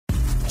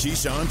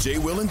Keyshawn, J.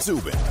 Will, and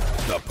Zubin,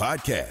 the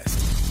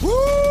podcast.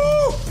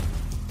 Woo!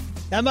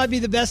 That might be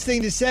the best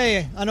thing to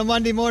say on a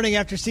Monday morning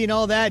after seeing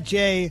all that,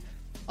 Jay,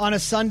 on a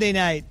Sunday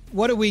night.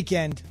 What a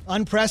weekend.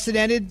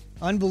 Unprecedented,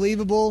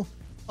 unbelievable,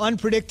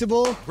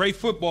 unpredictable. Great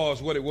football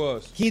is what it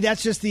was.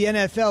 That's just the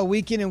NFL,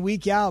 week in and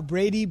week out.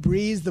 Brady,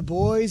 Breeze, the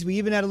boys. We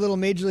even had a little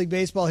Major League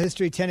Baseball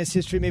history, tennis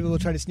history. Maybe we'll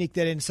try to sneak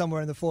that in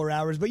somewhere in the 4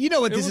 hours. But you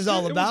know what this is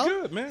all about. It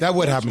was good, man. That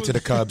would happen to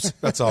the Cubs.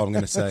 That's all I'm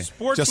going to say.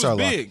 Sports just was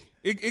big.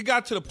 It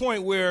got to the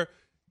point where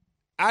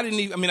I didn't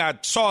even – I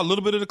saw a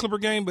little bit of the Clipper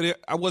game, but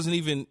I wasn't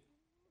even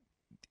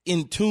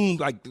in tune,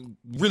 like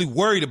really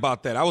worried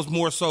about that. I was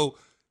more so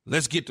 –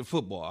 let's get to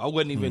football. I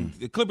wasn't even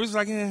the Clippers.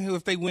 Like,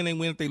 if they win, they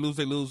win. If they lose,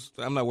 they lose.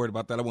 I'm not worried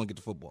about that. I want to get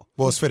to football.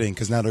 Well, it's fitting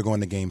because now they're going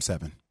to Game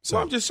 7. So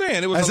I'm just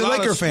saying, it was a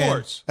lot of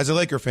sports. As a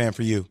Laker fan,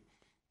 for you,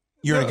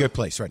 you're in a good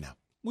place right now.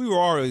 We were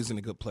always in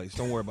a good place.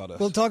 Don't worry about us.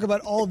 We'll talk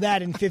about all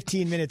that in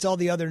 15 minutes. All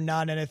the other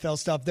non-NFL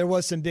stuff. There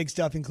was some big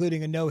stuff,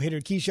 including a no-hitter.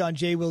 Keyshawn,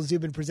 J. Will,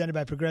 Zubin, presented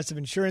by Progressive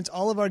Insurance.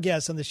 All of our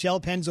guests on the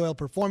Shell Pennzoil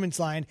Performance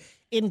Line,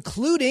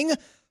 including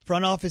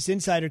front office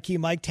insider Key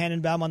Mike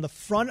Tannenbaum on the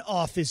front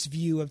office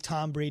view of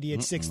Tom Brady at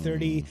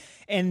 6:30.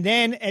 And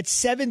then at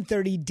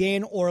 7:30,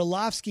 Dan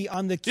Orlovsky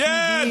on the QB.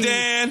 Yeah,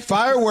 Dan.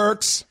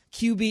 Fireworks.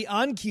 QB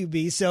on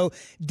QB. So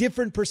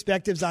different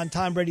perspectives on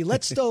Tom Brady.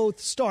 Let's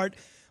start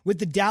with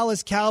the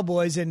Dallas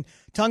Cowboys and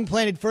tongue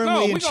planted firmly.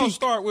 No, we're going to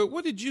start with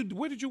where did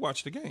you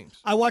watch the games?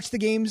 I watched the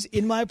games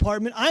in my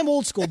apartment. I'm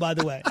old school, by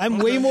the way. I'm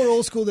way more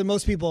old school than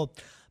most people.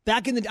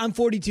 I'm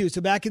 42,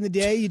 so back in the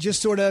day, you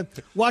just sort of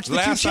watched the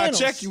two channels.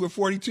 Last I checked, you were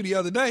 42 the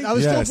other day. I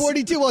was still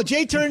 42. Well,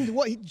 Jay turned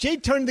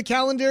the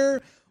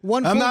calendar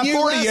one full year I'm not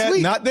 40 yet.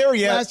 Week. Not there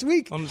yet. Last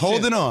week.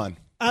 Holding on.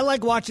 I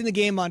like watching the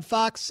game on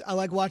Fox. I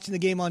like watching the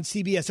game on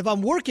CBS. If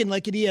I'm working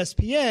like at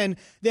ESPN,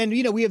 then,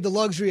 we have the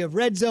luxury of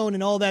Red Zone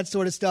and all that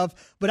sort of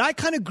stuff. But I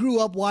kind of grew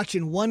up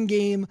watching one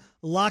game,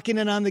 locking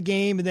in on the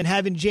game, and then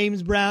having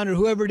James Brown or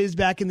whoever it is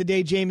back in the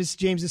day, James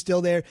is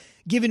still there,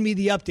 giving me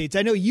the updates.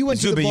 I know you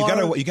went to the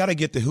bar. You got to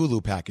get the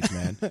Hulu package,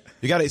 man.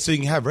 So you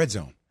can have Red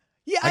Zone.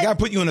 Yeah, I got to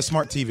put you on a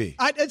smart TV.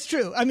 That's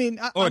true.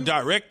 Or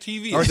Direct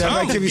TV. Or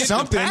Direct TV,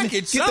 something.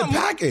 Get the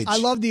package. I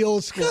love the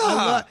old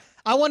school.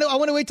 I want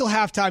to wait till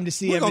halftime to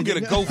see We're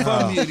everything. We're going to get a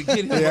GoFundMe to get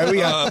him. Yeah,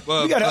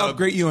 we got to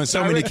upgrade you in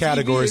so many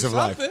categories of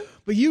life.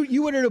 But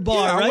you went to a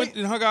bar, right? I went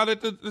and hung out at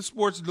the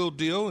sports little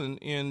deal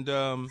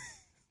and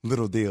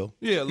little deal.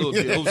 Yeah, little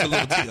deal. It was a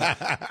little deal.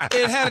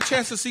 It had a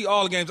chance to see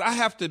all the games. I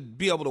have to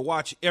be able to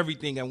watch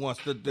everything at once.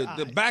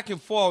 The back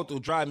and forth will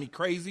drive me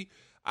crazy.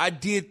 I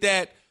did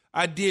that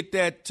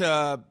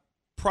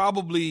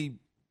probably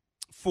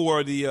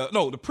for the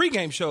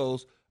pregame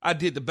shows. I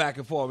did the back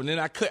and forth, and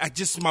then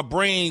my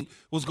brain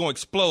was going to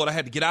explode. I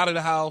had to get out of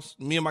the house,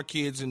 me and my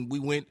kids, and we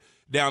went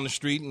down the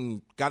street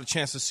and got a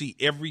chance to see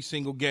every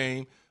single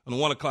game on the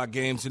 1 o'clock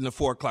games and the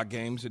 4 o'clock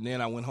games, and then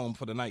I went home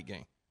for the night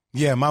game.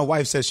 Yeah, my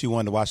wife said she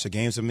wanted to watch the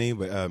games with me,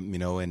 but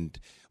and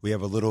we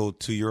have a little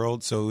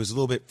 2-year-old, so it was a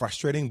little bit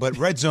frustrating. But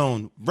Red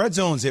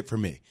Zone's it for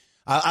me.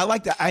 I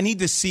like that. I need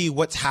to see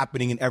what's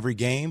happening in every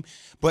game,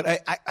 but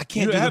I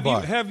can't do the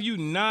bar. Have you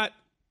not?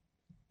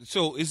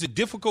 So is it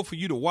difficult for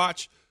you to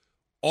watch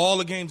all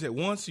the games at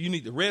once? You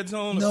need the Red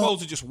Zone as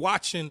opposed to just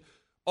watching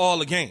all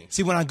the games.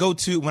 See, when I go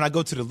to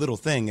the little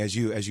thing, as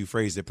you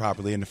phrased it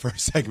properly in the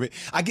first segment,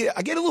 I get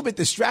a little bit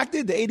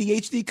distracted. The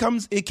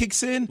ADHD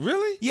kicks in.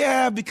 Really?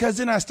 Yeah, because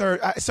then I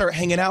start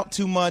hanging out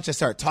too much. I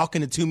start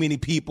talking to too many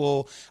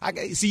people.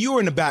 See, you were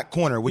in the back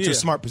corner with your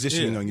smart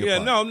positioning on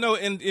your part. No,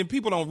 and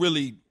people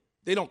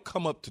they don't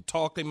come up to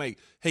talk. They may,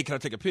 hey, can I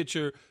take a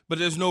picture? But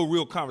there's no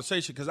real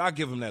conversation because I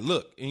give them that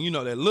look, and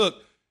that look.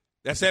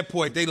 That's that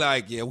point. They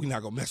like, yeah, we're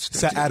not gonna mess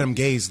with that. It's that Adam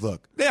Gase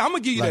look. Yeah, I'm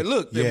gonna give you that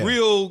look. The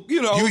real,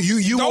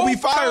 you won't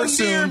be fired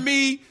soon. Don't come near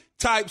me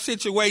type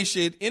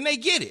situation, and they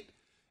get it.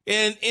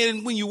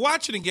 And when you're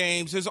watching the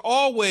games, there's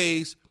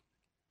always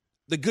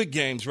the good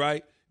games,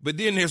 right? But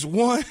then there's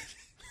one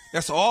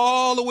that's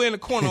all the way in the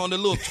corner on the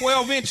little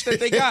 12-inch that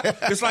they got.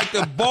 It's like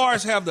the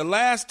bars have the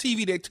last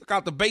TV they took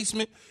out the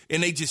basement,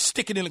 and they just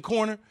stick it in the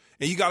corner,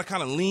 and you got to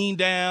kind of lean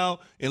down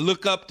and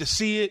look up to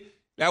see it.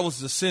 That was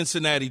the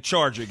Cincinnati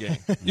Charger game.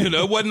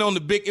 It wasn't on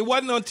it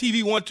wasn't on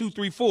TV 1, 2,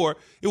 3, 4.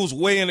 It was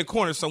way in the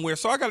corner somewhere.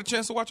 So I got a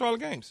chance to watch all the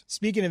games.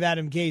 Speaking of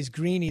Adam Gase,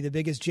 Greeny, the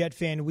biggest Jet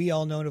fan we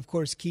all know, and of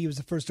course, Key was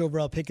the first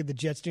overall pick of the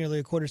Jets nearly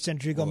a quarter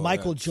century ago.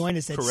 Michael, join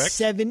us at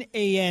 7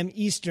 a.m.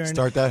 Eastern.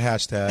 Start that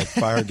hashtag,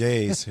 Fire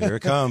Gase. Here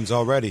it comes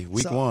already,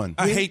 week 1.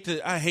 I hate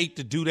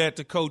to do that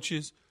to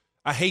coaches.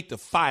 I hate to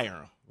fire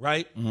them,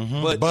 right?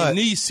 Mm-hmm. But in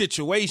these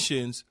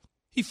situations,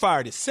 he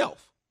fired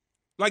himself.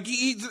 Like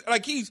he's as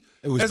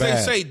bad. They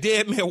say,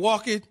 dead man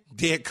walking,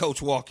 dead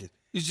coach walking.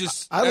 It's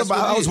just. I was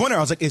wondering. I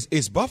was like,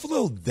 is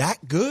Buffalo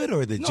that good,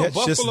 or the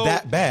Jets just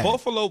that bad?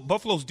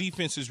 Buffalo's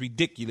defense is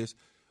ridiculous,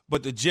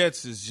 but the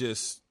Jets is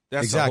just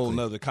that's a whole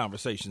nother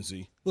conversation,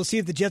 Z. We'll see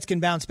if the Jets can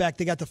bounce back.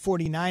 They got the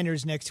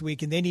 49ers next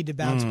week, and they need to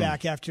bounce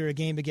back after a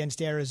game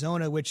against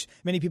Arizona, which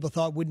many people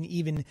thought wouldn't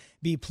even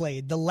be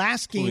played. The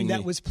last game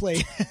that was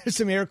played,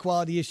 some air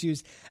quality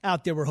issues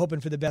out there. We're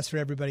hoping for the best for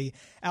everybody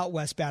out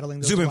west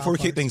battling those Zubin, wild before we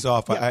kick cards. things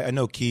off, Yeah. I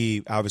know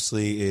Key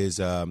obviously is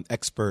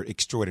expert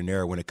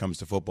extraordinaire when it comes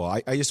to football.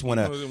 I just want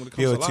to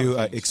be able to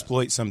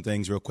exploit some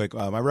things real quick.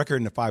 My record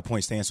in the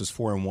 5-point stance was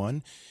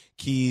 4-1.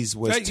 Keys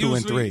was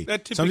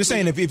 2-3. So I'm just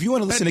saying, if you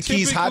want to listen to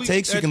Keys' hot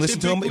takes, you can listen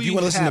to them. If you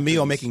want to listen to me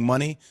on making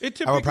money,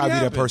 I would probably be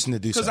that person to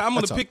do so. Because I'm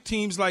going to pick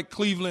teams like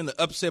Cleveland to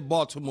upset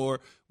Baltimore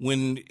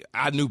when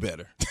I knew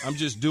better. I'm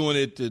just doing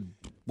it to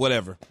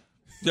whatever.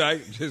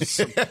 Right?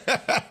 Just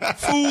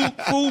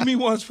fool me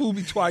once, fool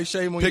me twice.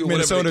 Shame on you. Pick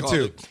Minnesota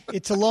too.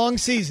 It's a long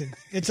season.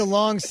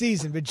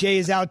 But Jay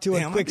is out to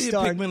a quick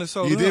start. Pick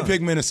Minnesota. You did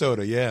pick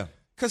Minnesota, yeah.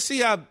 Because,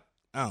 see, I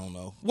don't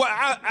know. Well,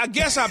 I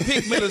guess I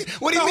picked Minnesota.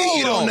 What do you mean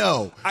you don't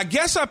know? I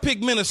guess I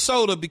picked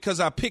Minnesota because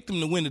I picked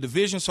them to win the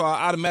division, so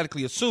I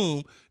automatically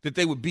assumed that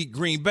they would beat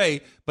Green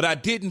Bay. But I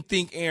didn't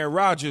think Aaron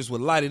Rodgers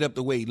would light it up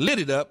the way he lit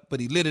it up,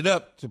 but he lit it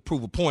up to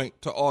prove a point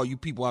to all you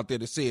people out there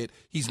that said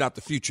he's not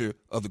the future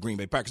of the Green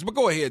Bay Packers. But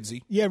go ahead,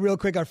 Z. Yeah, real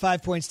quick, our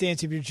 5-point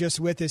stance, if you're just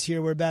with us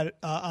here, we're about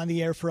on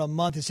the air for a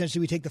month.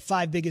 Essentially, we take the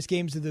 5 biggest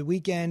games of the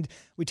weekend.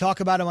 We talk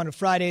about them on a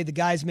Friday. The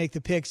guys make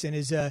the picks, and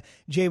as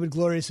Jay would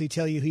gloriously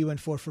tell you, he went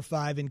 4 for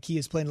 5, and Key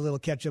is playing a little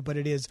catch-up, but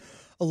it is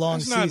a long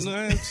season.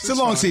 It's a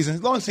long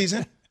season. Long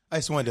season. I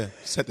just wanted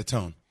to set the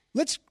tone.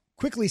 Let's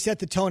quickly set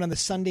the tone on the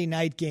Sunday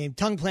night game.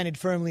 Tongue planted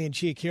firmly in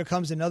cheek. Here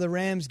comes another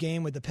Rams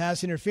game with the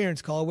pass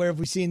interference call. Where have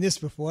we seen this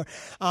before?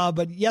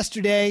 But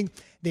yesterday,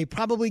 they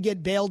probably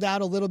get bailed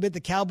out a little bit. The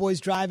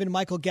Cowboys driving.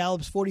 Michael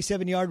Gallup's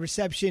 47-yard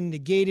reception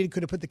negated.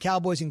 Could have put the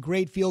Cowboys in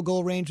great field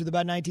goal range with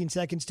about 19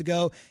 seconds to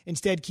go.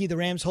 Instead, Key, the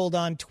Rams hold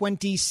on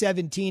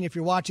 20-17. If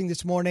you're watching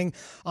this morning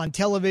on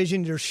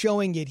television, they're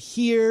showing it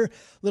here.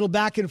 Little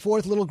back and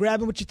forth, little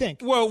grabbing. What you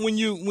think? Well, when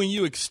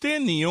you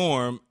extend the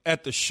arm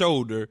at the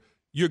shoulder,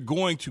 you're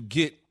going to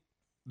get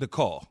the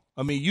call.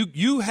 I mean,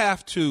 you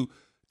have to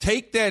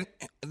take that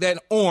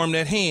arm,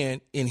 that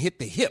hand, and hit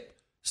the hip.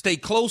 Stay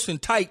close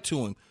and tight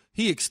to him.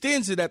 He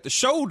extends it at the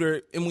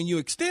shoulder, and when you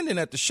extend it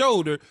at the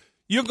shoulder,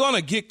 you're going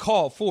to get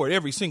called for it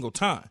every single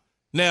time.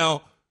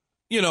 Now,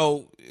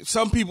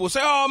 some people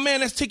say, oh, man,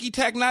 that's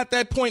ticky-tack, not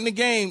that point in the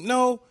game.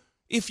 No,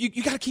 if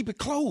you got to keep it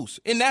close,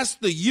 and that's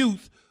the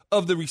youth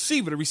of the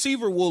receiver. The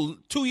receiver will,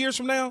 2 years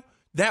from now,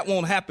 that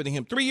won't happen to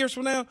him. 3 years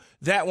from now,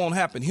 that won't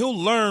happen. He'll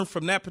learn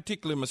from that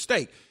particular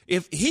mistake.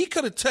 If he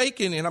could have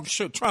taken, and I'm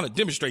sure trying to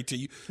demonstrate to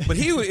you, but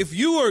if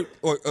you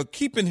are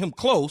keeping him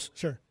close,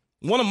 sure.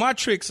 One of my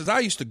tricks is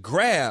I used to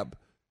grab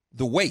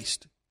the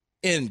waist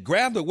and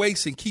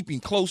keep him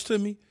close to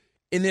me.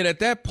 And then at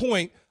that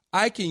point,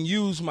 I can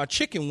use my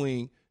chicken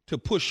wing to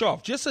push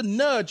off. Just a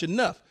nudge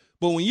enough.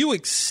 But when you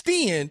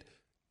extend,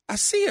 I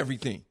see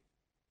everything.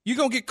 You're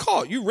going to get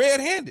caught. You're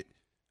red-handed.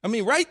 I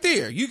mean, right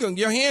there.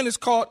 Your hand is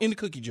caught in the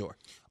cookie jar.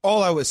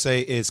 All I would say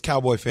is,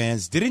 Cowboy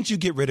fans, didn't you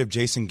get rid of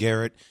Jason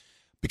Garrett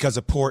because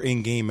of poor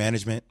in-game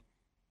management?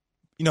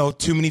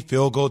 Too many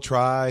field goal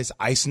tries,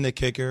 icing the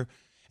kicker.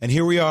 And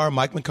here we are,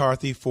 Mike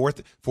McCarthy,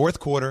 fourth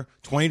quarter,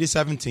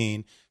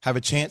 20-17, have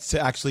a chance to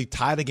actually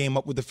tie the game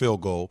up with the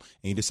field goal,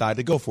 and he decided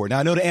to go for it. Now,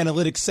 I know the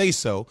analytics say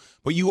so,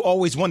 but you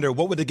always wonder,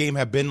 what would the game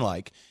have been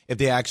like if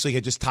they actually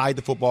had just tied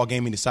the football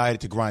game and decided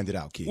to grind it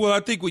out, Keith? Well,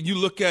 I think when you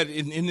look at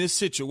it in this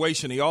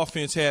situation, the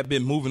offense had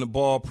been moving the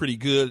ball pretty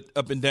good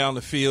up and down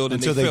the field.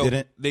 Until they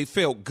didn't. They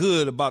felt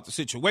good about the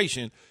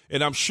situation,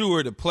 and I'm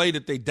sure the play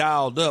that they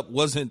dialed up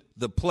wasn't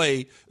the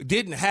play.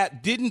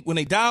 When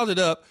they dialed it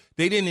up,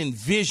 they didn't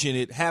envision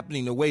it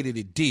happening the way that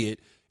it did.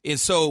 And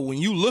so when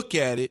you look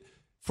at it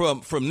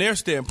from their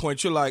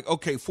standpoint, you're like,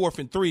 okay, 4th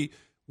and 3,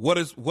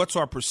 what's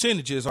our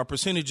percentages? Our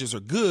percentages are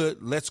good.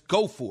 Let's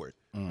go for it.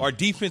 Our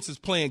defense is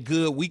playing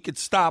good. We could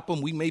stop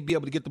them. We may be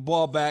able to get the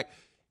ball back.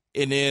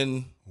 And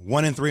then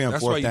 1 and 3 on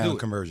 4th down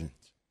conversion.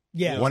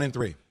 Yeah. 1 and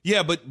 3.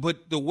 Yeah,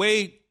 but the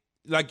way,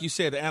 like you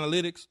said, the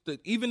analytics,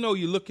 even though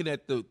you're looking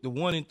at the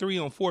 1 and 3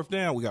 on 4th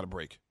down, we got to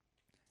break.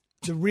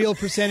 The real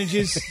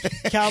percentages,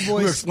 Cowboys.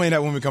 We'll explain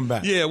that when we come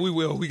back. Yeah, we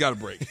will. We got a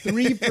break.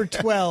 3 for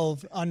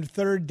 12 on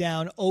 3rd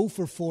down, 0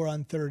 for 4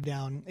 on 3rd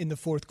down in the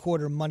 4th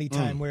quarter, money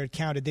time where it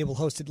counted. They will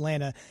host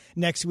Atlanta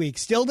next week.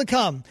 Still to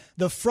come,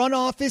 the front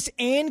office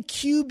and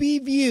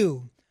QB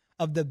view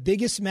of the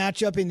biggest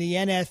matchup in the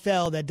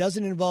NFL that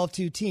doesn't involve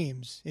 2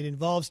 teams. It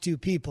involves 2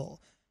 people.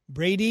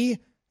 Brady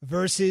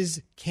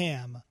versus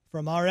Cam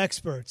from our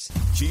experts.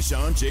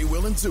 Keyshawn, J.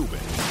 Will, and Zubin,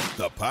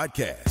 the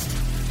podcast.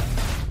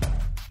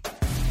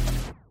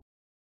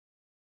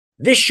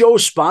 This show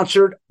is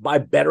sponsored by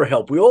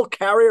BetterHelp. We all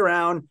carry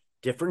around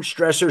different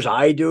stressors.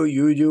 I do,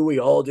 you do, we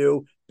all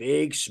do,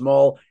 big,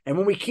 small. And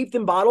when we keep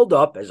them bottled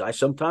up, as I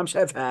sometimes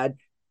have had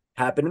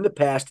happen in the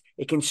past,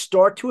 it can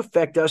start to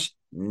affect us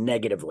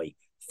negatively.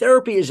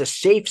 Therapy is a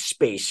safe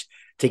space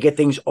to get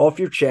things off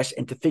your chest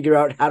and to figure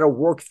out how to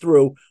work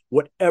through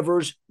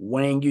whatever's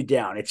weighing you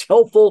down. It's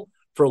helpful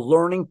for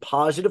learning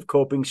positive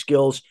coping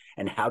skills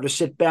and how to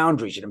set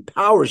boundaries. It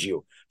empowers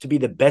you to be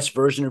the best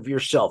version of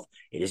yourself.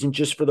 It isn't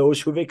just for those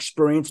who've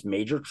experienced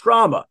major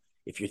trauma.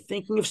 If you're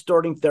thinking of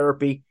starting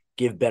therapy,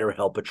 give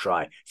BetterHelp a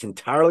try. It's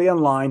entirely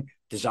online,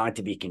 designed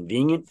to be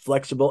convenient,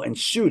 flexible, and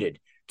suited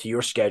to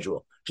your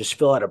schedule. Just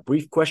fill out a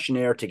brief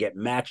questionnaire to get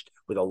matched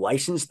with a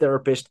licensed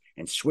therapist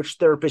and switch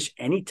therapists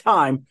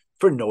anytime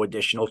for no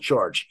additional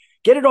charge.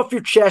 Get it off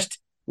your chest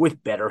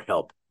with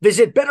BetterHelp.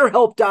 Visit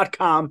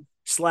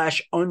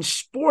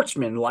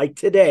BetterHelp.com/unsportsmanlike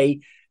today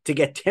to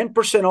get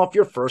 10% off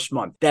your first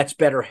month. That's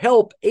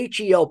BetterHelp,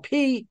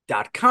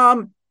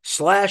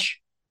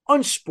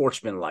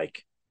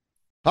 HELP.com/unsportsmanlike.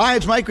 Hi,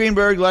 it's Mike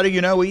Greenberg letting you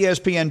know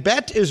ESPN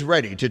Bet is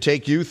ready to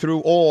take you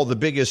through all the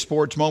biggest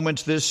sports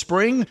moments this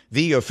spring.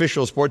 The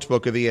official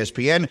sportsbook of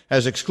ESPN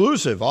has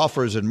exclusive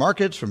offers and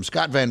markets from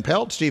Scott Van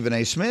Pelt, Stephen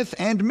A. Smith,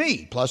 and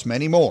me, plus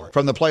many more.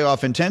 From the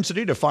playoff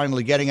intensity to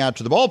finally getting out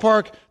to the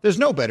ballpark, there's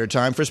no better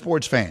time for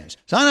sports fans.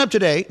 Sign up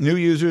today. New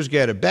users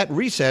get a bet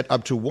reset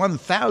up to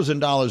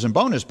 $1,000 in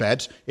bonus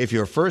bets if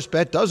your first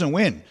bet doesn't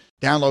win.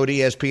 Download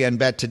ESPN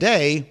Bet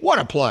today. What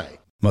a play.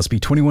 Must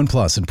be 21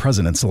 plus and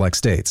present in select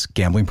states.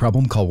 Gambling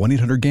problem? Call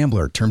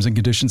 1-800-GAMBLER. Terms and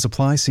conditions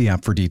apply. See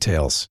app for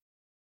details.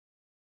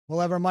 We'll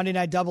have our Monday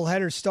night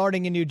doubleheader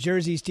starting in New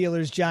Jersey,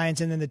 Steelers,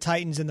 Giants, and then the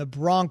Titans and the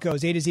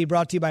Broncos. A to Z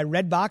brought to you by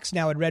Redbox.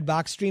 Now at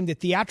Redbox, stream the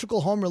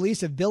theatrical home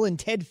release of Bill and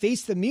Ted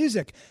Face the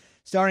Music,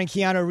 starring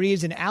Keanu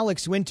Reeves and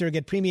Alex Winter.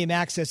 Get premium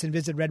access and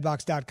visit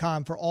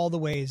redbox.com for all the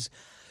ways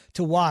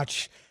to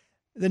watch.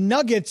 The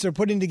Nuggets are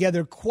putting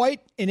together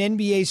quite an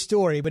NBA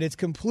story, but it's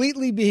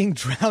completely being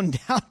drowned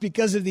out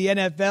because of the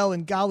NFL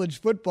and college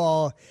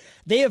football.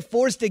 They have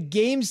forced a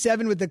Game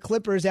 7 with the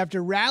Clippers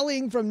after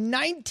rallying from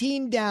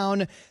 19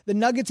 down. The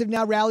Nuggets have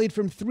now rallied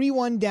from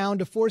 3-1 down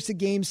to force a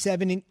Game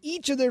 7 in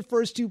each of their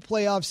first two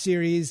playoff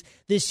series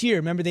this year.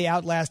 Remember, they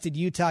outlasted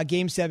Utah.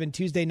 Game 7,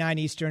 Tuesday, 9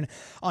 Eastern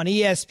on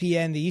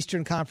ESPN. The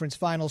Eastern Conference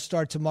Finals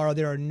start tomorrow.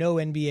 There are no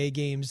NBA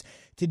games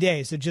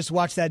today, so just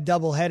watch that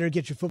doubleheader.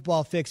 Get your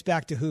football fix.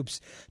 Back to hoops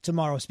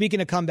tomorrow.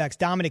 Speaking of comebacks,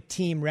 Dominic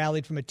Thiem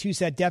rallied from a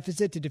 2-set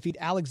deficit to defeat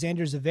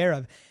Alexander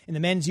Zverev in the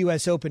men's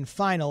U.S. Open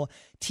final.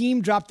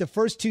 Thiem dropped the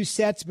first 2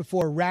 sets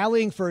before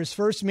rallying for his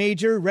first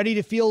major. Ready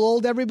to feel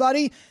old,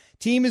 everybody?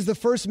 Thiem is the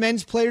first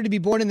men's player to be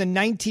born in the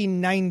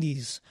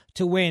 1990s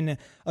to win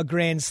a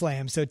Grand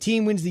Slam. So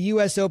Thiem wins the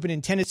U.S. Open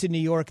in tennis in New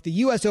York, the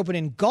U.S. Open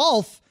in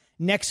golf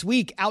next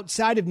week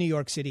outside of New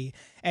York City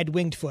at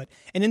Winged Foot.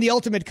 And in the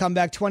ultimate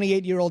comeback,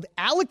 28-year-old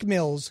Alec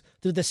Mills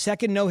threw the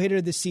second no-hitter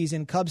of the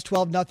season. Cubs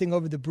 12-0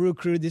 over the Brew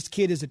Crew. This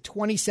kid is a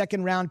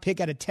 22nd round pick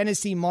out of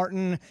Tennessee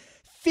Martin.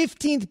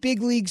 15th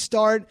big league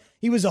start.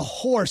 He was a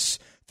horse.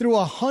 Threw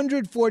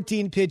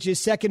 114 pitches,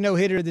 second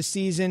no-hitter of the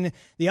season.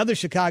 The other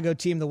Chicago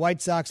team, the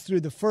White Sox, threw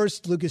the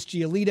first. Lucas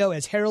Giolito,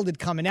 as heralded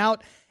coming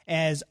out,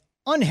 as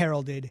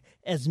unheralded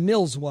as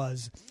Mills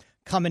was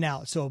coming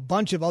out. So a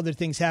bunch of other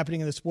things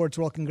happening in the sports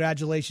world.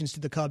 Congratulations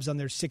to the Cubs on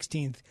their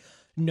 16th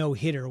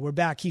no-hitter. We're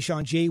back.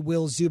 Keyshawn J.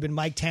 Will Zubin,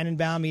 Mike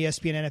Tannenbaum,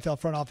 ESPN NFL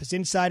Front Office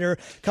Insider.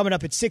 Coming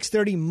up at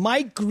 6:30,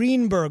 Mike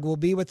Greenberg will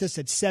be with us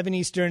at 7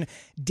 Eastern.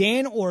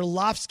 Dan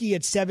Orlovsky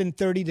at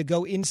 7:30 to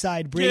go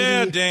inside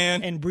Brady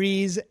and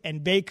Breeze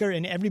and Baker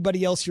and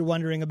everybody else you're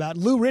wondering about.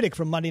 Lou Riddick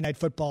from Monday Night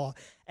Football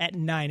at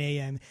 9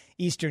 a.m.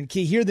 Eastern.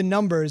 Key, here are the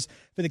numbers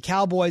for the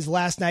Cowboys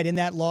last night in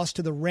that loss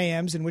to the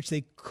Rams, in which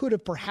they could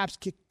have perhaps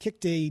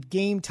kicked a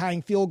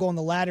game-tying field goal in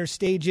the latter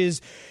stages.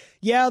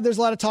 Yeah, there's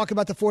a lot of talk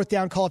about the fourth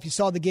down call if you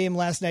saw the game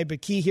last night,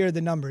 but key, here are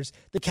the numbers.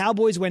 The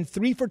Cowboys went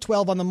 3 for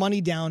 12 on the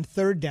money down,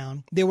 third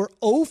down. They were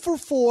 0 for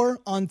 4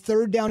 on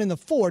third down in the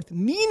fourth.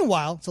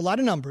 Meanwhile, it's a lot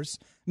of numbers.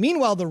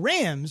 Meanwhile, the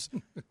Rams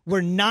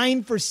were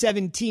 9 for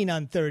 17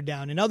 on third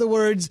down. In other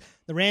words,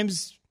 the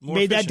Rams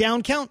made that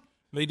down count.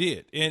 They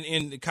did.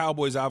 And the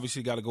Cowboys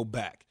obviously got to go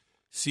back,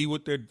 see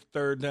what their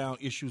third down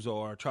issues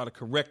are, try to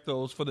correct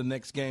those for the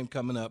next game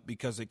coming up,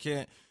 because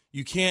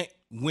you can't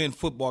win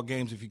football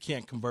games if you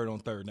can't convert on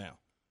third down.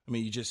 I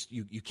mean,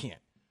 you can't.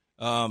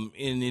 And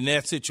in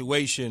that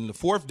situation, the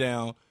fourth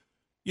down,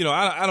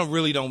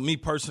 me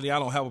personally, I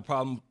don't have a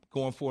problem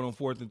going for it on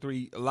 4th and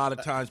 3. A lot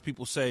of times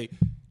people say,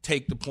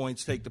 take the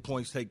points.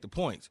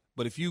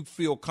 But if you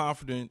feel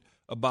confident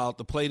about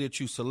the play that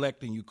you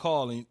select and you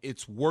call and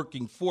it's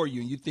working for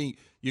you and you think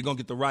you're going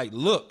to get the right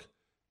look,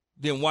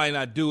 then why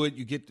not do it?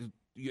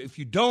 If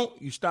you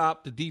don't, you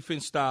stop, the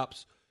defense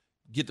stops,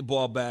 get the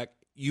ball back.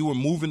 You were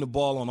moving the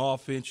ball on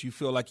offense. You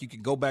feel like you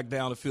can go back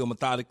down the field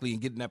methodically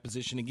and get in that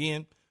position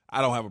again. I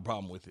don't have a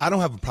problem with it. I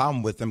don't have a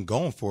problem with them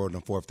going for it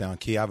on fourth down,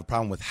 Key. I have a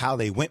problem with how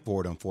they went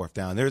for it on fourth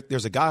down.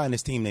 There's a guy on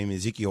this team named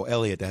Ezekiel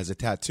Elliott that has a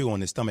tattoo on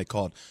his stomach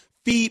called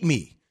Feed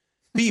Me.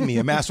 Feed Me,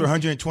 a master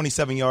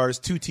 127 yards,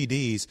 2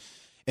 TDs.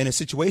 In a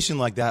situation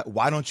like that,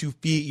 why don't you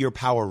feed your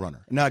power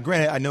runner? Now,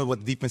 granted, I know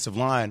what the defensive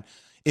line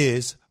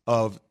is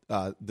of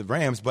the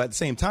Rams, but at the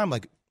same time,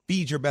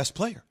 feed your best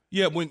player.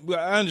 Yeah,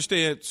 I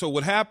understand. So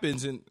what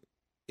happens in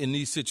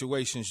these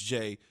situations,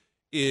 Jay,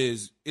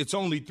 is it's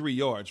only 3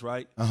 yards,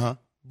 right? Uh-huh.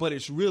 But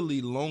it's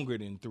really longer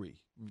than 3.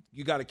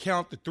 You got to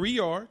count the 3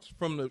 yards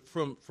from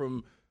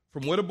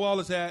where the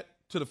ball is at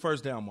to the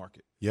first down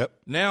market. Yep.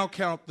 Now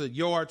count the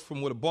yards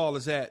from where the ball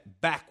is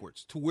at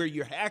backwards to where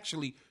you're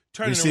actually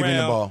turning Receiving around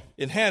the ball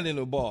and handing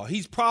the ball.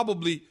 He's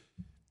probably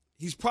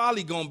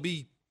going to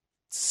be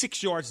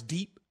 6 yards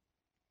deep.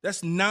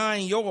 That's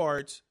 9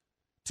 yards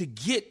to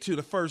get to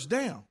the first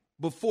down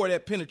before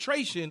that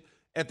penetration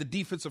at the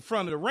defensive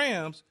front of the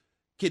Rams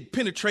could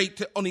penetrate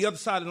to on the other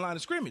side of the line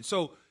of scrimmage.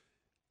 So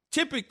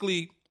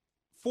typically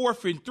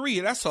 4th and 3,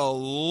 that's a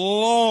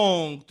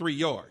long 3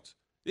 yards.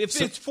 If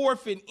it's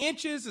 4th and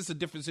inches, it's a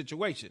different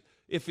situation.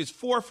 If it's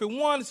 4th and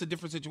 1, it's a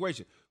different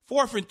situation.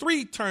 4th and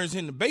 3 turns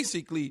into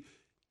basically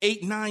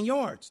 8-9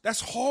 yards.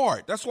 That's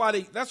hard. That's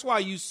why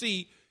you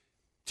see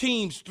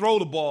teams throw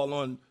the ball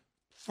on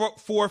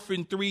 4th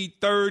and 3,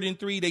 3rd and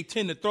 3. They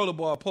tend to throw the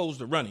ball opposed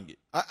to running it.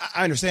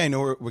 I understand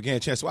we're getting a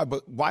chance. Why?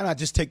 But why not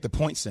just take the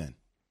points then?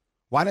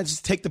 Why not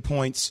just take the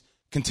points,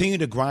 continue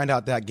to grind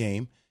out that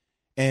game,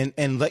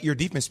 and let your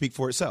defense speak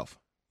for itself?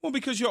 Well,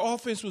 because your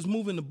offense was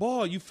moving the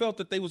ball, you felt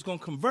that they was going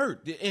to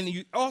convert. And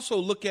you also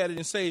look at it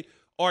and say,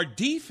 our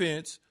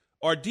defense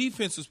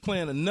is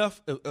playing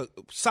enough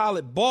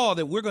solid ball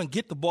that we're going to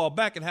get the ball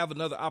back and have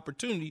another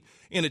opportunity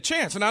and a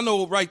chance. And I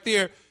know right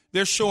there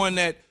they're showing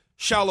that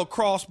shallow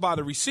cross by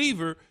the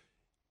receiver.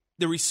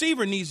 The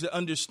receiver needs to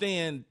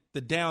understand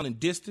the down and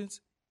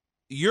distance.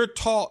 You're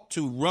taught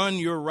to run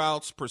your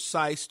routes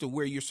precise to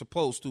where you're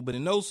supposed to. But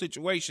in those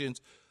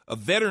situations, a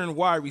veteran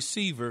wide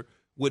receiver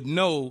would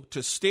know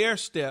to stair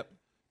step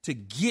to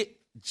get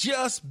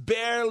just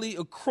barely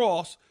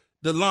across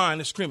the line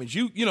of scrimmage.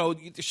 You know,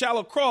 the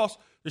shallow cross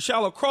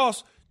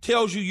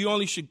tells you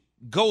only should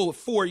go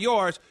 4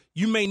 yards.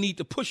 You may need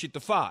to push it to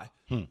 5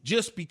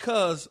 just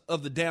because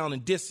of the down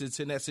and distance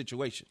in that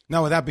situation.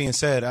 Now, with that being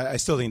said, I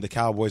still think the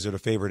Cowboys are the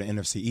favorite in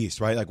NFC East,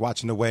 right? Like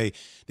watching the way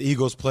the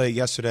Eagles play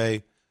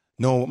yesterday,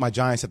 knowing what my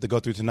Giants have to go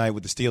through tonight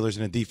with the Steelers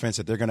and the defense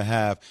that they're going to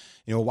have,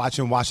 you know,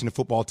 watching the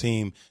football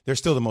team, they're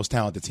still the most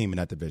talented team in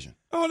that division.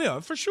 Oh, yeah,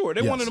 for sure.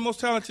 They're one of the most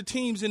talented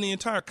teams in the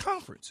entire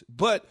conference.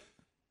 But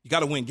you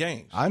got to win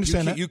games. I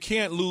understand that. You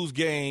can't lose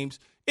games.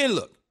 And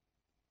look,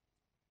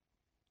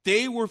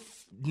 they were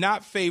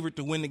not favored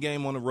to win the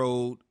game on the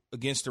road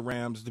against the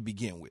Rams to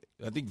begin with.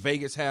 I think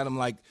Vegas had them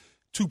like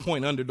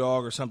 2-point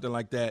underdog or something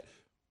like that.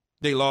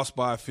 They lost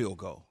by a field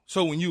goal.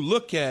 So when you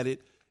look at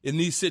it in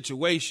these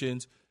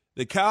situations,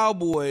 the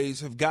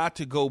Cowboys have got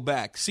to go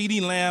back.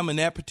 CeeDee Lamb in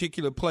that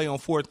particular play on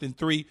 4th and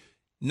 3,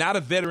 not a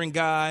veteran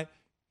guy.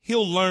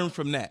 He'll learn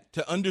from that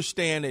to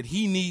understand that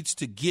he needs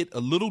to get a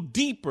little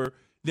deeper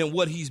than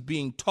what he's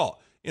being taught.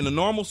 In a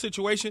normal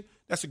situation,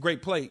 that's a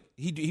great play.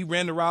 He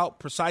ran the route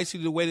precisely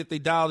the way that they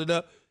dialed it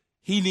up.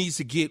 He needs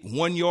to get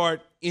 1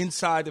 yard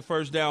inside the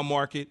first down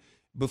market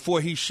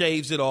before he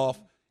shaves it off.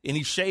 And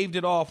he shaved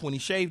it off. When he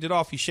shaved it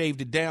off, he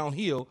shaved it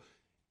downhill,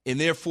 and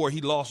therefore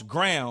he lost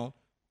ground,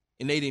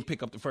 and they didn't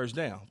pick up the first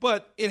down.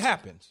 But it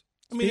happens.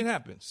 It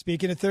happens.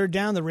 Speaking of third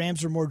down, the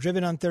Rams are more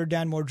driven on third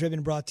down. More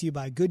Driven brought to you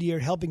by Goodyear,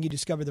 helping you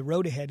discover the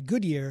road ahead.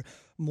 Goodyear,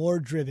 more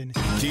driven.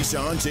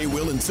 Keyshawn, J.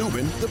 Will, and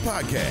Zubin, the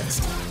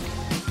podcast.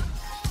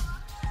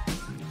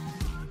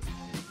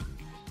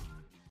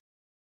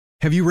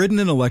 Have you ridden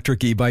an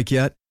electric e-bike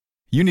yet?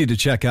 You need to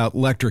check out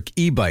Electric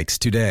E-Bikes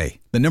today,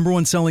 the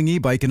 #1 selling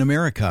e-bike in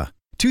America.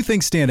 2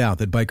 things stand out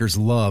that bikers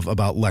love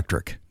about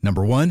Electric.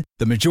 Number 1,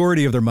 the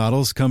majority of their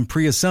models come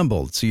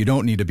pre-assembled, so you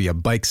don't need to be a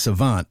bike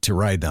savant to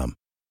ride them.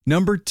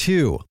 Number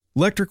 2,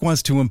 Electric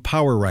wants to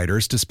empower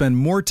riders to spend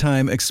more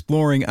time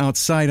exploring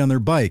outside on their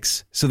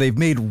bikes, so they've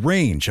made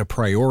range a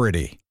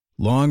priority.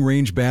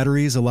 Long-range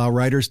batteries allow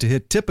riders to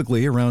hit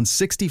typically around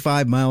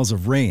 65 miles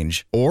of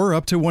range, or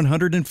up to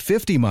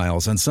 150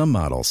 miles on some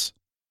models.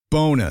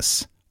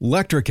 Bonus,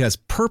 Electric has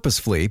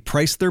purposefully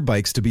priced their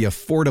bikes to be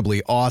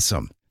affordably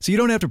awesome, so you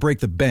don't have to break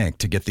the bank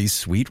to get these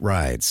sweet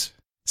rides.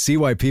 See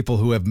why people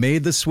who have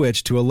made the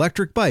switch to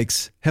electric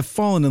bikes have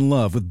fallen in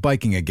love with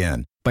biking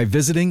again by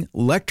visiting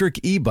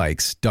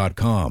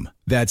electricebikes.com.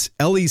 That's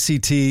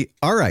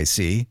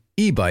LECTRIC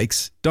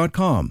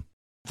ebikes.com.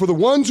 For the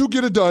ones who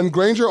get it done,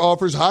 Grainger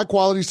offers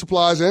high-quality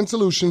supplies and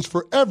solutions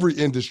for every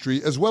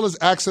industry, as well as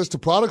access to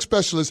product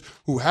specialists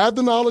who have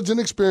the knowledge and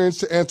experience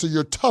to answer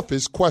your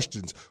toughest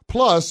questions.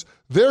 Plus,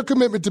 their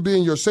commitment to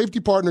being your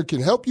safety partner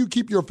can help you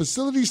keep your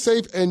facility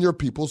safe and your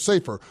people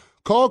safer.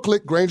 Call,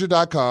 click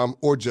Grainger.com,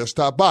 or just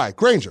stop by.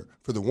 Grainger,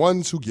 for the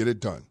ones who get it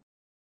done.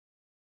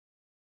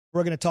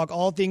 We're going to talk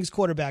all things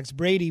quarterbacks.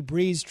 Brady,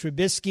 Breeze,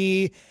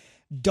 Trubisky,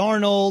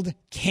 Darnold,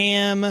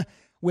 Cam,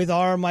 with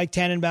our Mike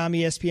Tannenbaum,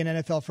 ESPN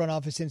NFL front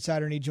office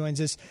insider, and he joins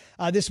us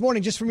this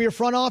morning. Just from your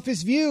front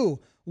office view,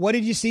 what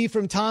did you see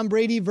from Tom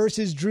Brady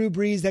versus Drew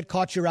Brees that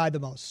caught your eye the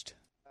most?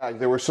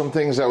 There were some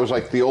things that was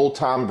like the old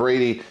Tom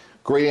Brady,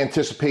 great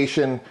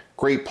anticipation,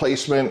 great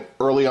placement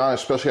early on,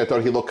 especially I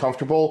thought he looked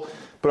comfortable.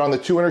 But on the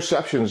 2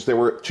 interceptions, there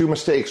were 2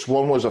 mistakes.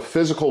 One was a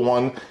physical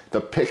one, the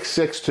pick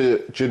 6 to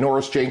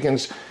Janoris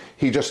Jenkins.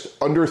 He just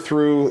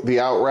underthrew the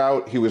out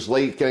route. He was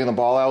late getting the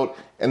ball out.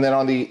 And then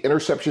on the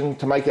interception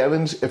to Mike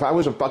Evans, if I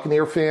was a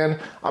Buccaneer fan,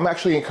 I'm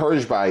actually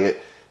encouraged by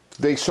it.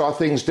 They saw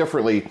things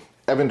differently.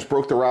 Evans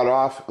broke the route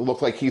off. It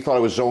looked like he thought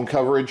it was zone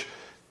coverage.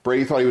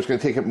 Brady thought he was going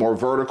to take it more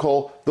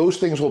vertical. Those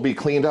things will be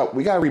cleaned up.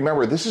 We got to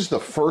remember, this is the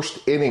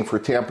first inning for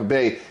Tampa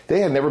Bay.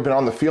 They had never been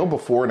on the field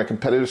before in a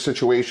competitive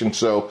situation.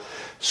 So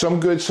some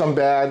good, some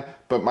bad.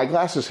 But my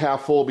glass is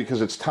half full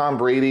because it's Tom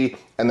Brady,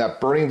 and that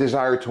burning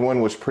desire to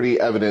win was pretty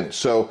evident.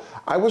 So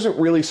I wasn't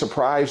really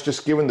surprised,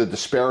 just given the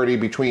disparity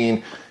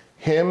between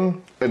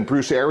him and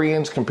Bruce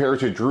Arians compared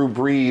to Drew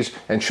Brees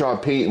and Sean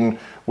Payton,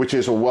 which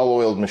is a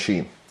well-oiled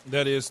machine.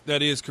 That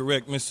is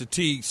correct, Mr.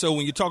 T. So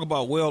when you talk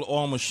about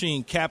well-oiled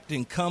machine,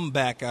 Captain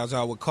Comeback, as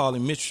I would call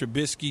him, Mitch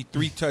Trubisky,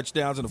 3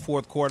 touchdowns in the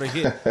fourth quarter,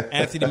 hit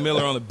Anthony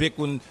Miller on a big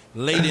one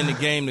late in the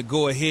game to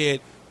go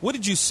ahead. What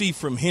did you see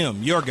from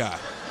him, your guy?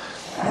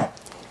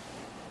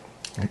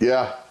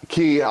 Yeah,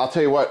 Key, I'll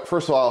tell you what.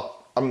 First of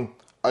all,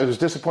 I was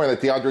disappointed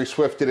that DeAndre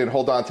Swift didn't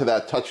hold on to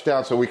that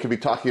touchdown so we could be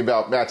talking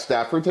about Matt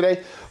Stafford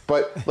today.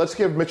 But let's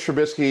give Mitch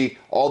Trubisky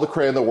all the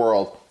credit in the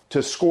world.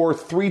 To score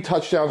 3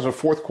 touchdowns in the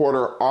fourth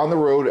quarter on the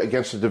road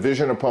against a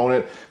division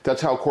opponent,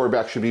 that's how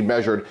quarterbacks should be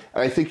measured.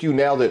 And I think you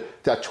nailed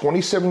it. That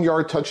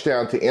 27-yard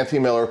touchdown to Anthony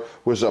Miller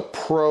was a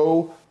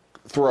pro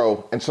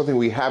throw and something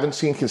we haven't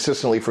seen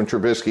consistently from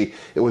Trubisky.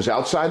 It was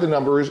outside the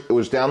numbers, it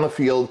was down the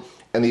field,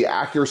 and the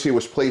accuracy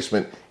was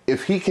placement.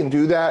 If he can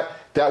do that,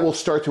 that will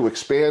start to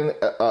expand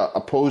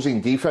opposing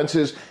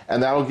defenses,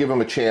 and that'll give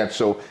him a chance.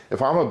 So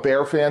if I'm a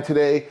Bear fan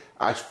today,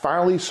 I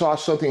finally saw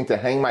something to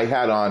hang my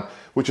hat on,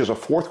 which is a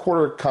fourth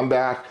quarter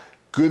comeback,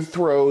 good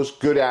throws,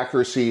 good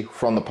accuracy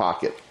from the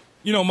pocket.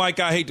 You know, Mike,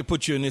 I hate to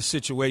put you in this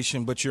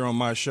situation, but you're on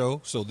my show,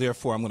 so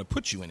therefore I'm going to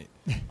put you in it.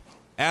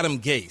 Adam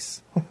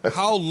Gase,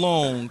 how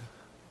long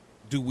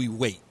do we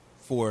wait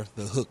for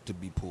the hook to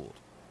be pulled?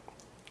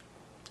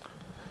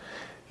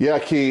 Yeah,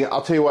 Key,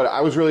 I'll tell you what,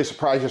 I was really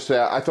surprised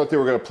yesterday. I thought they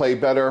were going to play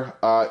better.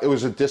 It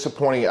was a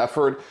disappointing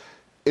effort.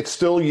 It's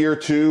still year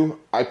 2.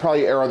 I'd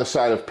probably err on the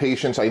side of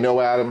patience. I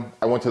know Adam.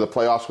 I went to the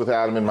playoffs with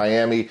Adam in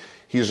Miami.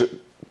 He's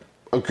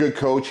a good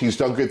coach. He's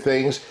done good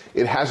things.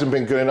 It hasn't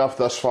been good enough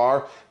thus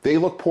far. They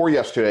looked poor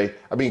yesterday.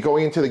 I mean,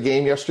 going into the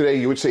game yesterday,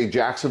 you would say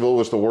Jacksonville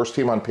was the worst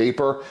team on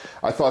paper.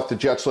 I thought the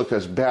Jets looked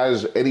as bad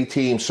as any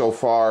team so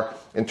far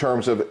in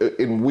terms of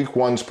in week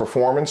 1's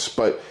performance.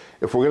 But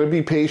if we're going to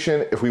be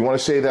patient, if we want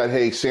to say that,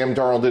 hey, Sam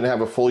Darnold didn't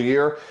have a full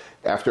year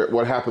after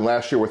what happened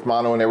last year with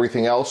mono and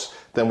everything else,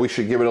 then we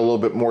should give it a little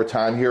bit more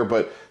time here.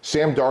 But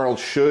Sam Darnold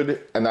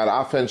should, and that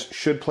offense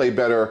should play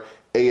better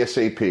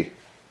ASAP.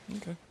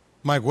 Okay.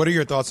 Mike, what are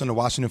your thoughts on the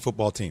Washington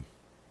football team?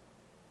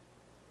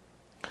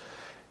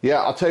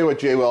 Yeah, I'll tell you what,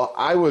 Jay. Well,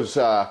 I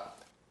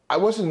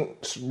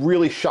wasn't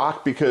really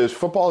shocked because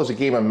football is a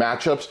game of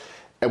matchups.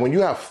 And when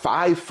you have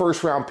 5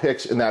 first-round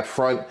picks in that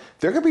front,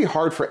 they're going to be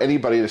hard for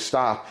anybody to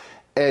stop.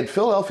 And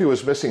Philadelphia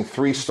was missing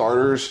 3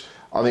 starters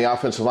on the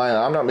offensive line.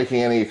 I'm not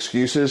making any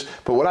excuses,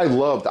 but what I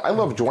loved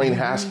Dwayne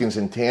Haskins'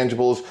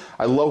 intangibles.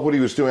 I love what he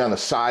was doing on the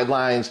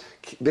sidelines.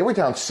 They were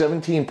down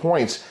 17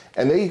 points,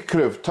 and they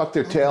could have tucked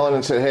their tail in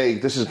and said, hey,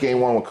 this is game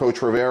 1 with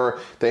Coach Rivera.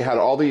 They had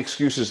all the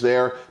excuses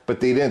there, but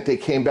they didn't. They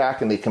came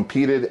back, and they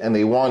competed, and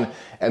they won.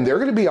 And they're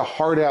going to be a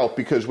hard out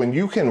because when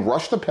you can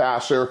rush the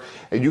passer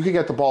and you can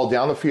get the ball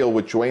down the field,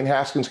 which Dwayne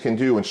Haskins can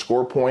do and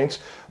score points,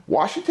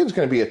 Washington's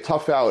going to be a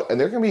tough out, and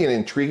they're going to be an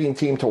intriguing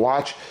team to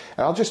watch.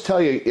 And I'll just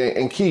tell you,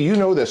 and Key, you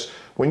know this,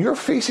 when you're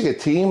facing a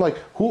team, like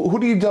who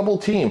do you double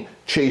team?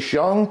 Chase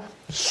Young,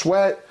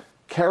 Sweat,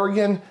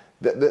 Kerrigan,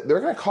 they're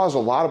going to cause a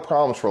lot of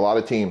problems for a lot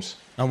of teams.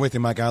 I'm with you,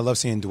 Mike. I love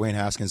seeing Dwayne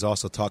Haskins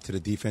also talk to the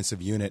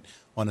defensive unit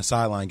on the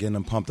sideline, getting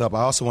them pumped up.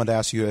 I also wanted to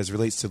ask you, as it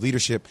relates to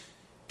leadership,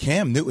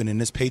 Cam Newton in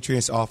this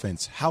Patriots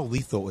offense, how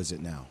lethal is it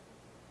now?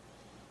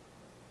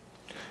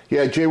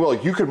 Yeah, Jay Will,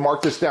 you could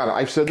mark this down.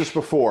 I've said this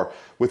before.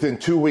 Within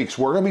 2 weeks,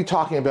 we're going to be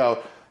talking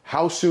about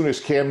how soon is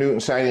Cam Newton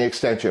signing an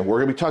extension. We're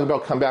going to be talking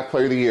about comeback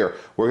player of the year.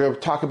 We're going to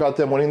talk about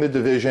them winning the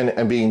division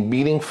and being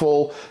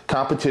meaningful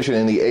competition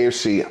in the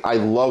AFC. I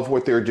love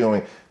what they're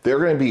doing. They're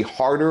going to be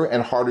harder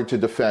and harder to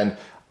defend.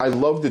 I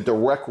love the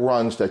direct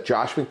runs that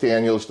Josh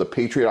McDaniels, the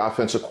Patriot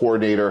offensive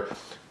coordinator,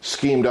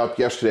 schemed up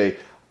yesterday.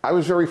 I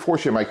was very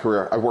fortunate in my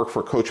career. I've worked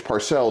for Coach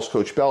Parcells,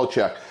 Coach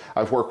Belichick.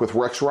 I've worked with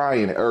Rex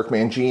Ryan, Eric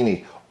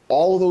Mangini.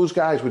 All of those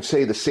guys would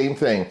say the same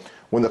thing.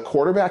 When the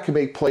quarterback can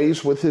make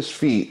plays with his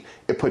feet,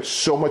 it puts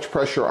so much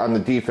pressure on the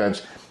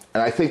defense.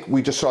 And I think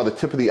we just saw the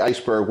tip of the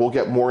iceberg. We'll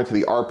get more into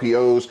the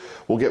RPOs.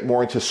 We'll get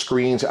more into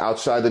screens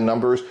outside the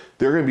numbers.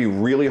 They're going to be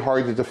really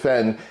hard to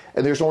defend.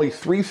 And there's only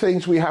 3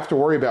 things we have to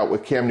worry about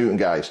with Cam Newton,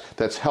 guys.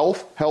 That's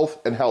health, health,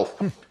 and health.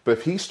 But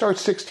if he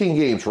starts 16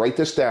 games, write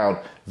this down,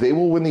 they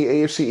will win the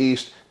AFC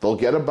East. They'll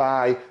get a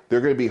bye.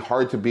 They're going to be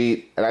hard to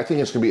beat. And I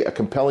think it's going to be a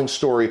compelling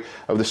story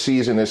of the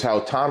season is how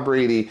Tom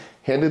Brady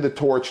handed the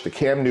torch to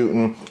Cam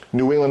Newton.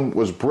 New England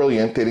was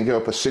brilliant. They didn't give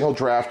up a single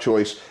draft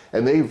choice.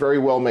 And they very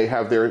well may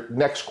have their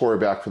next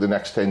quarterback for the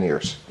next 10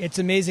 years. It's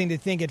amazing to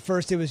think at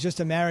first it was just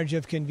a marriage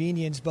of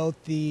convenience.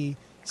 Both the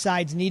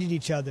sides needed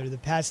each other. The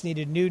Pats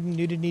needed Newton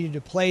needed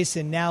a place,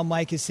 and now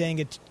Mike is saying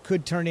it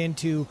could turn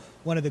into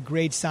one of the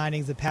great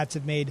signings the Pats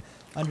have made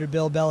under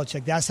Bill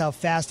Belichick. That's how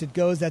fast it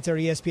goes. That's our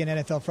ESPN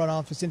NFL front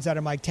office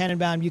insider, Mike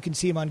Tannenbaum. You can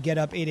see him on Get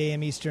Up, 8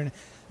 a.m. Eastern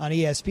on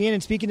ESPN.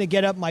 And speaking of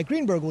Get Up, Mike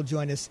Greenberg will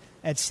join us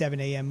at 7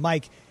 a.m.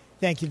 Mike,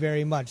 thank you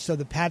very much. So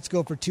the Pats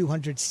go for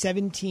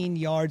 217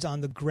 yards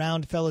on the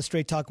ground. Fellas,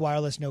 Straight Talk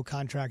Wireless, no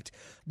contract,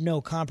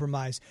 no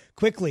compromise.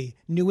 Quickly,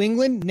 New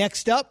England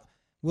next up.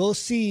 We'll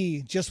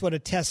see just what a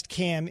test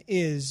Cam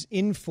is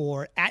in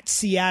for at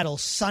Seattle.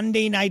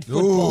 Sunday night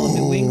football. Ooh.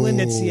 New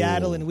England at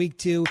Seattle in week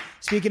 2.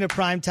 Speaking of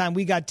primetime,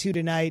 we got 2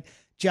 tonight.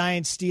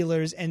 Giants,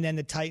 Steelers, and then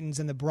the Titans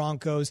and the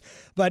Broncos.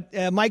 But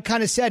Mike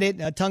kind of said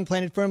it, tongue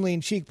planted firmly in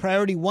cheek.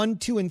 Priority 1,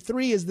 2, and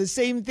 3 is the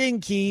same thing,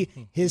 Key,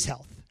 his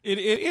health. It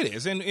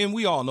is, and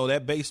we all know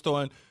that based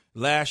on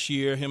last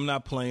year, him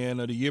not playing,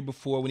 or the year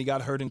before when he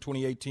got hurt in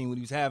 2018 when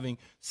he was having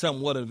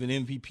somewhat of an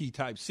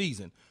MVP-type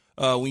season.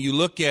 When you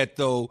look at,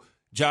 though,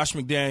 Josh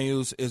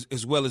McDaniels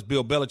as well as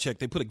Bill Belichick,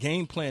 they put a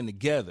game plan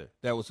together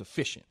that was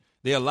efficient.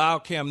 They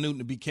allowed Cam Newton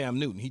to be Cam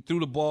Newton. He threw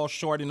the ball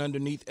short and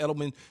underneath.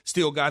 Edelman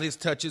still got his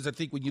touches. I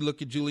think when you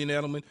look at Julian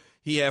Edelman,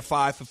 he had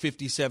 5 for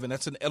 57.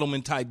 That's an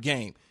Edelman-type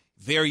game.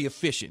 Very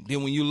efficient.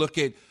 Then when you look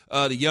at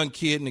the young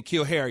kid,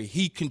 N'Keal Harry,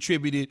 he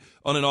contributed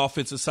on an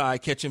offensive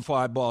side, catching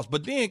 5 balls.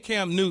 But then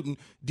Cam Newton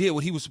did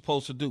what he was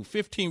supposed to do,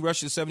 15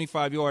 rushes,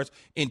 75 yards,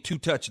 and 2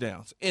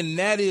 touchdowns. And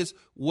that is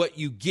what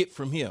you get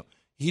from him.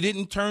 He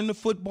didn't turn the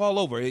football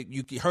over.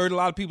 You heard a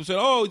lot of people say,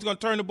 oh, he's going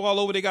to turn the ball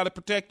over. They got to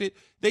protect it.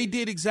 They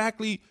did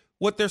exactly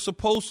what they're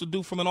supposed to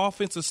do from an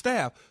offensive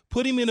staff.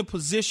 Put him in a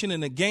position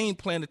and a game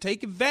plan to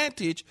take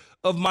advantage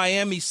of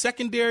Miami's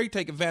secondary,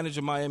 take advantage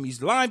of Miami's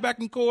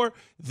linebacking core.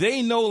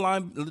 They know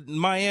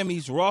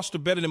Miami's roster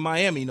better than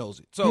Miami knows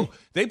it. So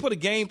they put a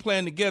game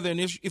plan together. And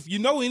if you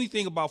know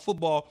anything about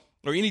football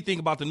or anything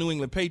about the New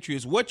England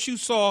Patriots, what you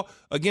saw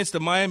against the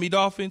Miami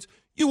Dolphins,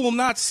 you will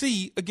not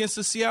see against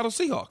the Seattle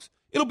Seahawks.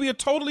 It'll be a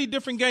totally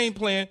different game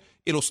plan.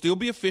 It'll still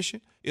be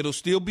efficient. It'll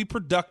still be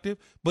productive,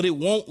 but it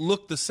won't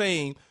look the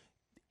same.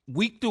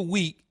 Week to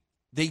week,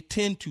 they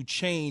tend to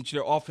change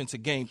their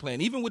offensive game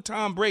plan. Even with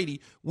Tom Brady,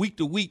 week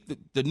to week,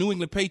 the New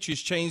England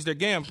Patriots change their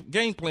game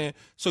plan.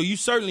 So you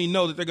certainly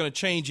know that they're going to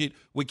change it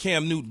with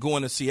Cam Newton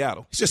going to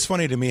Seattle. It's just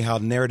funny to me how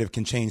the narrative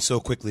can change so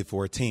quickly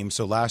for a team.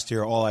 So last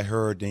year, all I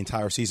heard the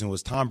entire season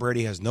was Tom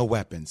Brady has no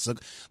weapons.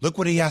 Look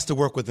what he has to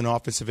work with an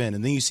offensive end.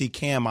 And then you see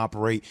Cam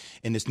operate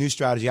in this new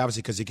strategy,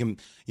 obviously, because he can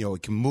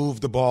move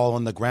the ball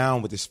on the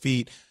ground with his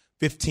feet.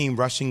 15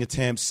 rushing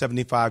attempts,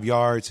 75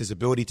 yards, his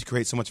ability to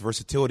create so much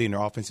versatility in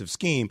their offensive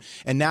scheme.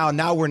 And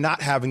now we're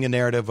not having a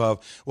narrative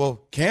of,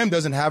 well, Cam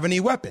doesn't have any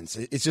weapons.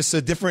 It's just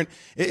a different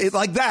 –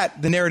 like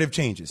that, the narrative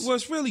changes. Well,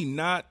 it's really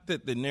not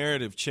that the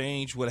narrative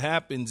changed. What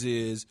happens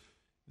is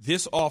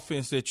this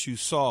offense that you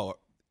saw,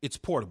 it's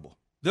portable.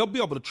 They'll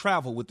be able to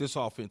travel with this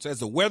offense. As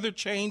the weather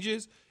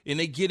changes and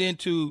they get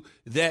into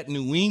that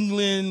New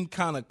England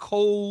kind of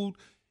cold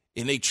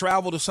and they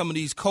travel to some of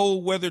these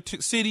cold weather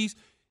cities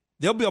 –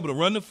 they'll be able to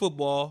run the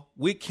football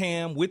with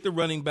Cam, with the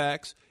running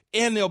backs,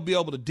 and they'll be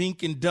able to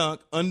dink and dunk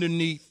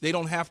underneath. They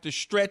don't have to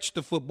stretch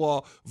the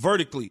football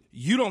vertically.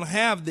 You don't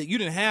have that. You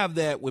didn't have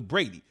that with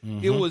Brady.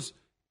 Mm-hmm. It was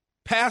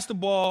pass the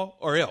ball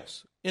or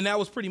else, and that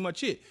was pretty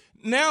much it.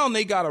 Now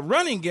they got a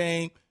running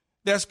game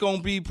that's going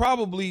to be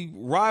probably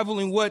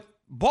rivaling what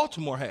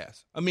Baltimore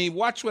has. I mean,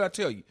 watch what I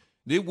tell you.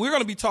 We're going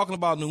to be talking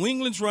about New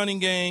England's running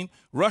game,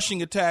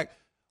 rushing attack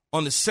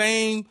on the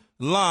same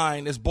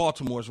line as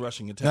Baltimore's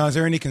rushing attack. Now, is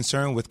there any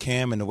concern with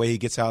Cam and the way he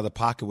gets out of the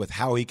pocket with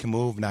how he can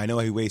move? Now, I know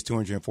he weighs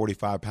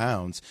 245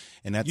 pounds,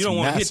 and that's you don't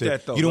massive. Want to hit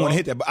that, though. You don't want to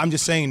hit that. But I'm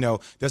just saying, though,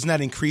 doesn't that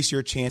increase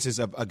your chances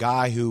of a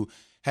guy who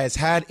has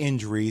had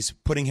injuries,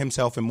 putting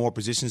himself in more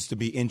positions to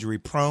be injury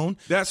prone?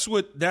 That's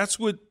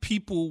what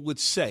people would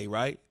say,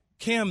 right?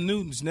 Cam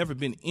Newton's never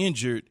been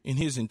injured in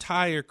his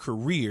entire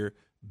career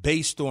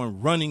based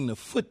on running the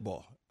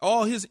football.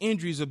 All his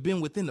injuries have been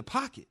within the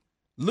pocket.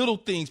 Little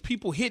things,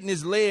 people hitting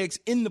his legs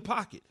in the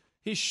pocket,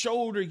 his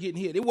shoulder getting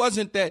hit. It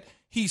wasn't that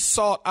he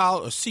sought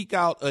out or seek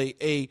out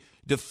a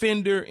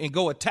defender and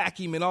go attack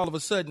him and all of a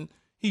sudden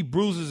he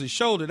bruises his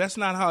shoulder. That's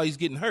not how he's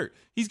getting hurt.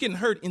 He's getting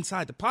hurt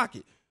inside the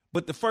pocket.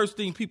 But the first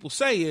thing people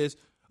say is,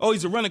 oh,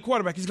 he's a running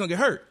quarterback. He's going to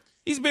get hurt.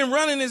 He's been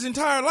running his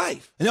entire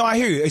life. No, I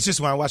hear you. It's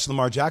just when I watch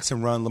Lamar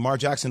Jackson run, Lamar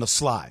Jackson will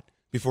slide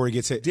before he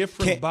gets hit.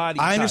 Different body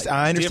I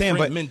understand, different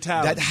but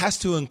mentality. That has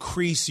to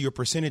increase your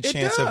percentage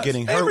chance does. of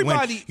getting hurt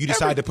when you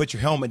decide to put your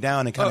helmet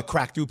down and kind of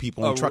crack through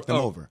people and truck them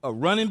over. A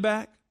running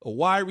back, a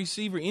wide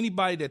receiver,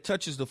 anybody that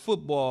touches the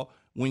football,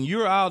 when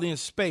you're out in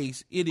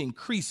space, it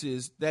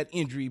increases that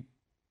injury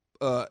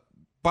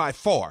by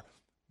far.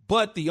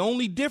 But the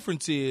only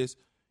difference is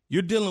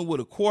you're dealing with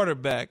a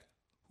quarterback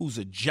who's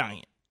a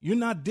giant. You're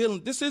not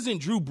dealing – this isn't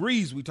Drew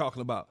Brees we're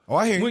talking about. Oh,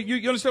 I hear you.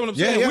 You understand what I'm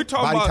saying? Yeah. We're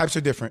talking body about types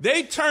are different.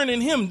 They turning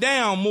him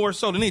down more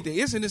so than anything.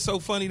 Isn't it so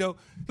funny, though?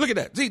 Look at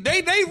that. See,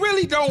 they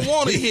really don't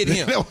want to hit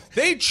him.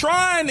 They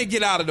trying to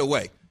get out of the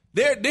way.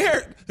 He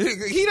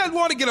doesn't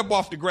want to get up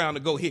off the ground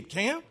to go hit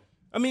Cam.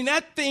 I mean,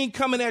 that thing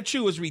coming at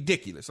you is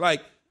ridiculous.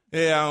 Like,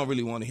 yeah, I don't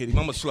really want to hit him.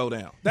 I'm going to slow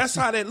down. That's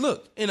how that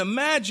looked. And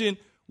imagine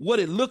what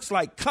it looks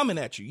like coming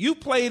at you. You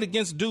played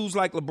against dudes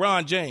like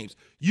LeBron James.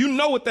 You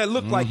know what that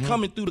looked like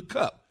coming through the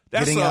cup.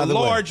 That's a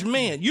large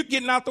man. You're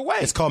getting out the way.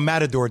 It's called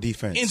Matador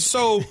defense. And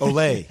so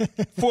Olay.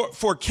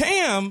 for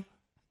Cam,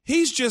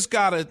 he's just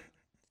got to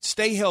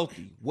stay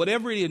healthy.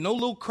 Whatever it is, no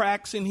little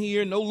cracks in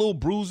here, no little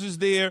bruises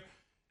there,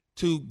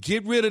 to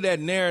get rid of that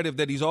narrative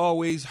that he's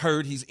always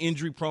hurt, he's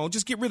injury prone.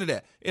 Just get rid of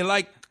that. And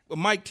like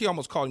Mike T,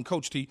 almost called him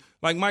Coach T,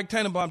 like Mike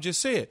Tannenbaum just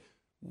said,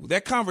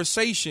 that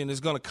conversation is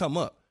going to come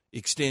up.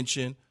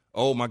 Extension,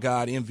 oh my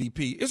God,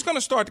 MVP. It's going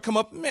to start to come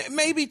up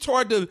maybe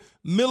toward the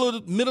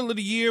middle of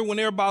the year when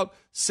they're about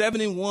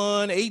 7-1,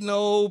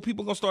 8-0.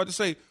 People are going to start to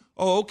say,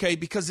 oh, okay,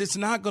 because it's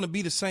not going to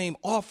be the same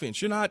offense.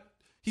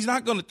 He's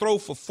not going to throw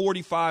for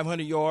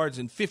 4,500 yards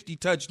and 50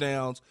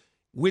 touchdowns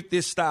with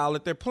this style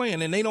that they're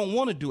playing, and they don't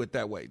want to do it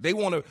that way. They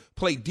want to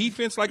play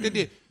defense like they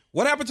did.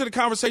 What happened to the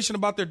conversation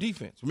about their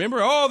defense?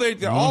 Remember, all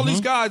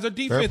these guys, their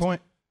defense. Fair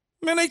point.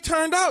 Man, they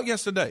turned out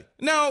yesterday.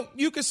 Now,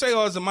 you could say,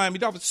 it's the Miami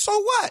Dolphins. So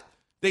what?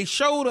 They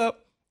showed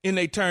up, and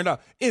they turned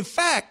out. In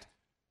fact,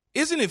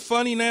 isn't it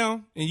funny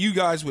now, and you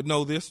guys would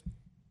know this,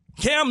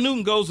 Cam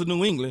Newton goes to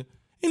New England,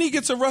 and he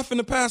gets a roughing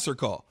the passer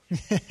call.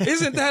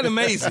 Isn't that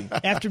amazing?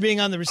 After being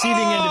on the receiving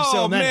end of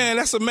so many. Oh, man,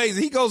 that's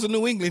amazing. He goes to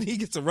New England, he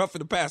gets a roughing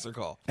the passer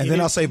call. And then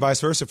I'll say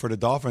vice versa for the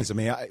Dolphins. I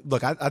mean,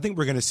 I think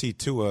we're going to see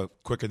Tua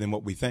quicker than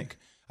what we think.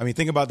 I mean,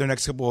 think about their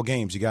next couple of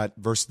games. You got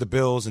versus the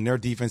Bills and their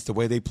defense, the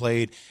way they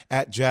played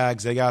at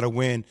Jags. They got to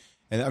win.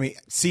 And, I mean,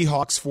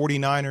 Seahawks,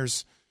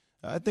 49ers.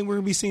 I think we're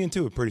going to be seeing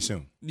Tua pretty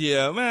soon.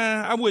 Yeah,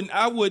 man,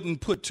 I wouldn't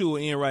put Tua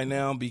in right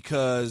now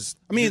because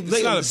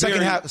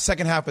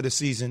second half of the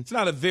season. It's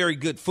not a very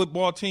good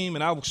football team,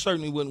 and I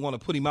certainly wouldn't want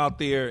to put him out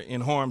there in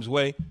harm's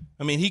way.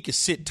 I mean, he could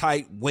sit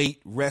tight,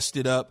 wait, rest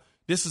it up.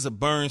 This is a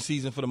burn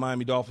season for the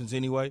Miami Dolphins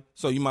anyway,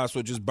 so you might as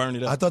well just burn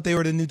it up. I thought they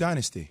were the new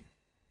dynasty.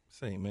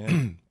 Say,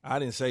 man, I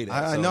didn't say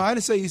that. No, I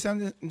didn't say you.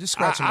 I'm just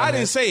scratching my head. I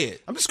didn't say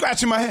it. I'm just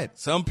scratching my head.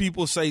 Some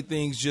people say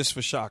things just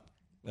for shock.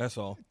 That's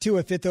all.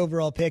 Tua, 5th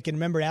overall pick. And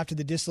remember, after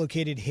the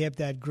dislocated hip,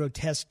 that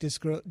grotesque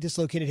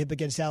dislocated hip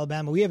against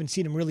Alabama, we haven't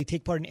seen him really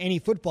take part in any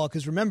football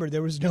because, remember,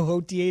 there was no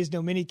OTAs,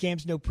 no mini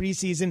camps, no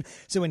preseason.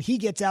 So when he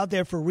gets out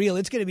there for real,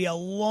 it's going to be a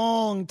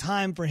long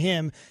time for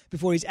him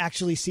before he's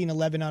actually seen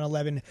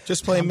 11-on-11.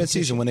 Just play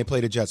midseason when they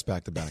play the Jets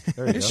back-to-back.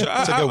 There you go. Sure.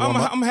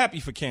 I'm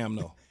happy for Cam,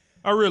 though.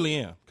 I really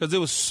am, because there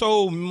was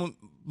so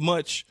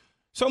much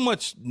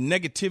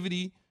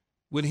negativity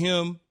with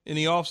him in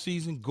the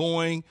offseason,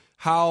 going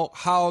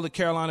how the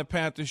Carolina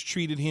Panthers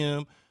treated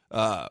him,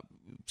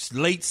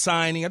 late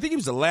signing. I think he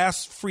was the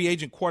last free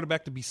agent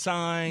quarterback to be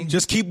signed.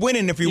 Just keep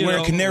winning if you're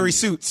wearing canary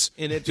suits.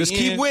 Just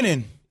keep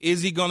winning.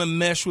 Is he going to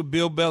mesh with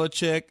Bill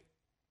Belichick?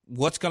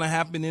 What's going to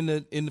happen in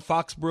the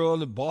Foxborough,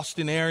 the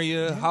Boston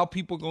area? Yeah. How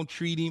people are going to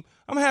treat him?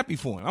 I'm happy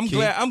for him.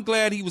 I'm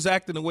glad he was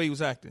acting the way he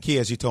was acting. Key,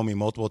 as you told me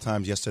multiple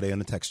times yesterday on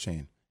the text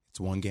chain, it's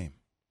one game.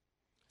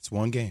 It's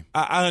one game.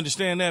 I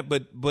understand that,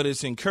 but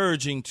it's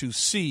encouraging to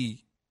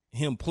see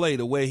him play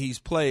the way he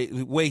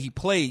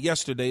played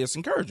yesterday. It's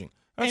encouraging.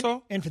 That's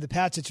all. And for the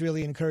Pats, it's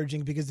really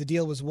encouraging because the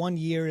deal was 1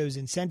 year. It was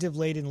incentive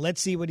laden.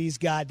 Let's see what he's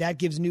got. That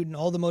gives Newton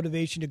all the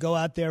motivation to go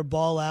out there,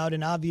 ball out,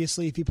 and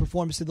obviously if he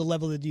performs to the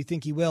level that you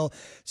think he will,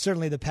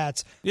 certainly the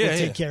Pats will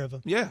take care of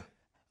him. Yeah.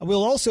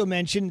 We'll also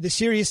mention the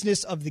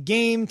seriousness of the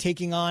game,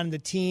 taking on the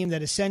team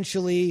that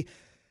essentially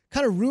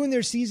kind of ruined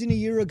their season a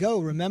year ago.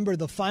 Remember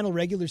the final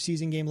regular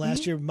season game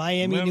last year,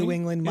 Miami, New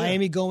England,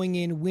 Miami going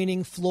in,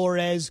 winning,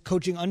 Flores,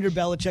 coaching under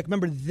Belichick.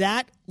 Remember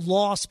that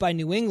loss by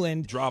New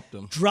England dropped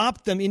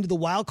them into the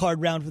wild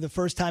card round for the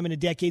first time in a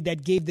decade.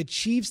 That gave the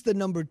Chiefs the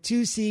number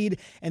 2 seed,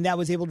 and that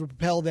was able to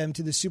propel them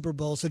to the Super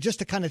Bowl. So just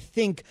to kind of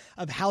think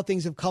of how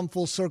things have come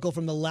full circle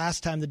from the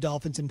last time the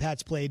Dolphins and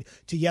Pats played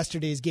to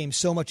yesterday's game.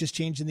 So much has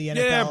changed in the NFL.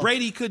 Yeah,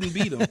 Brady couldn't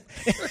beat them.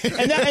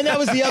 and that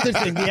was the other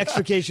thing, the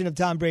extrication of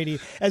Tom Brady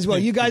as well.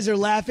 You guys are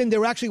laughing.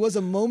 There actually was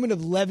a moment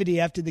of levity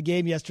after the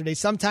game yesterday.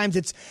 Sometimes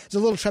it's a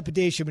little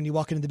trepidation when you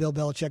walk into the Bill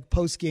Belichick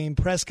post-game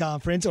press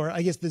conference, or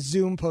I guess the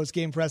Zoom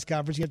post-game press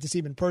conference. You have to see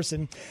him in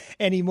person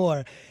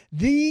anymore.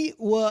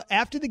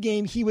 After the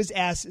game, he was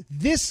asked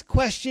this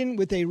question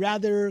with a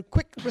rather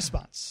quick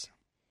response.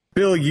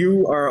 Bill,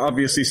 you are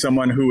obviously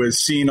someone who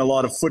has seen a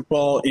lot of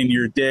football in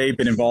your day,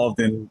 been involved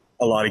in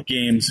a lot of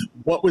games.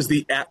 What was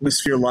the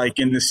atmosphere like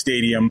in the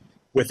stadium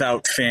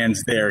without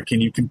fans there?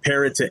 Can you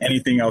compare it to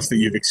anything else that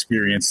you've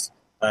experienced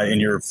in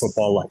your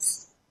football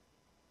life?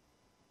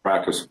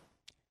 Practice.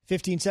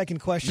 15-second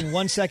question,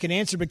 1-second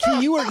answer. But Key,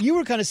 you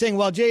were kind of saying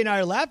while Jay and I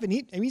are laughing,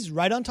 he's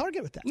right on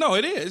target with that. No,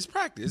 it is. It's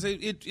practice.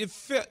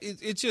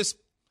 It just,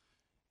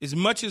 as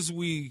much as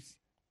we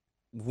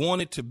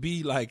want it to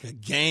be like a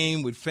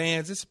game with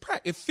fans,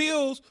 it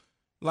feels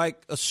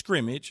like a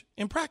scrimmage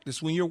in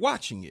practice when you're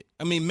watching it.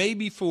 I mean,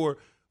 maybe for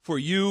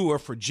you or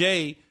for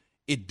Jay,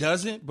 it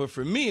doesn't. But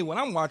for me, when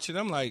I'm watching,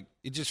 I'm like,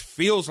 it just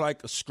feels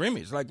like a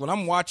scrimmage. Like when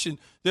I'm watching,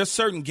 there's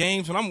certain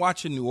games when I'm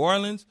watching New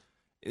Orleans,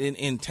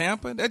 in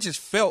Tampa, that just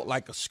felt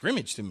like a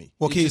scrimmage to me.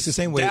 Well, it's the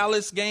same way.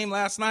 Dallas game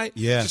last night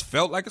just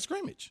felt like a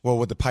scrimmage. Well,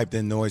 with the piped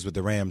in noise with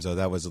the Rams, though,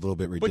 that was a little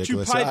bit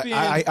ridiculous. But you pipe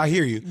in, I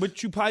hear you.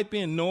 But you pipe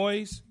in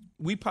noise.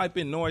 We pipe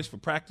in noise for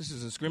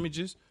practices and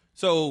scrimmages.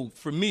 So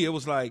for me, it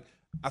was like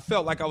I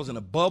felt like I was in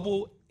a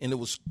bubble and it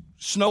was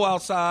snow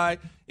outside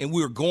and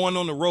we were going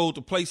on the road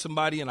to play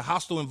somebody in a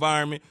hostile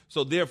environment.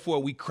 So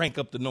therefore, we crank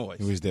up the noise.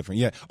 It was different.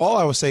 Yeah. All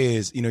I will say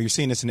is, you're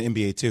seeing this in the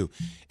NBA too.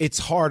 It's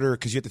harder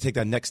because you have to take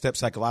that next step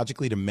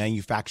psychologically to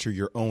manufacture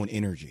your own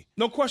energy.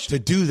 No question.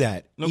 To do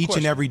that each question.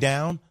 and every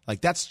down,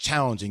 like that's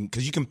challenging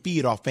because you can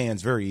feed off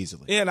fans very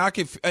easily. Yeah,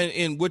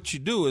 and what you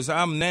do is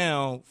I'm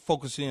now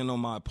focusing on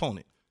my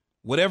opponent.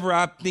 Whatever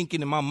I'm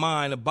thinking in my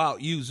mind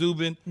about you,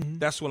 Zubin,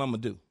 that's what I'm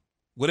going to do.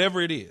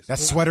 Whatever it is. That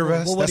sweater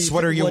vest, that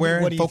sweater you're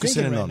wearing,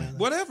 focusing in on it.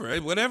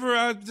 Whatever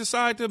I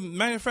decide to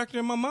manufacture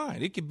in my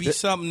mind. It could be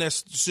something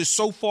that's just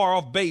so far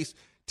off base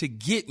to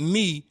get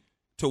me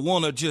to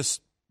want to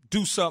just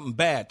do something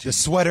bad to the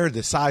sweater,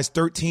 the size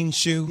 13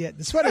 shoe. Yeah,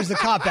 the sweater's the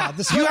cop-out.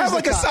 You have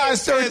like a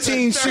size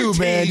 13 shoe,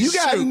 man. You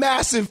got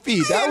massive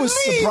feet. That was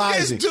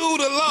surprising. This dude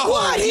alone.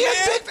 What? He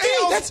has big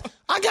feet.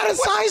 I got a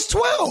size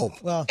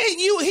 12. Well, and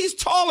he's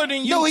taller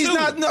than you. No, he's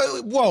not.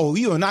 No, whoa,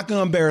 you are not going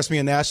to embarrass me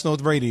on national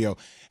radio.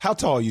 How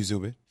tall are you,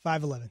 Zubin?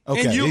 5'11".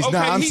 Okay, and he's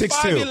not. I'm 6'2".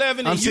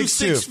 5'11" and you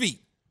 6 feet.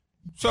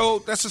 So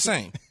that's the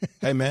same.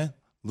 Hey, man,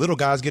 little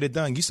guys get it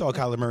done. You saw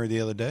Kyler Murray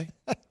the other day.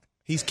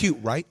 He's cute,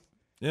 right?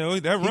 Yeah,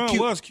 that run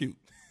was cute.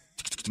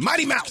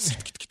 Mighty Mouse.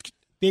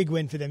 Big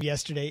win for them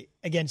yesterday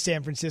against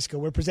San Francisco.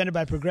 We're presented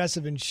by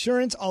Progressive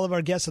Insurance. All of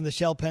our guests on the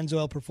Shell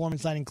Pennzoil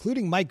Performance Line,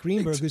 including Mike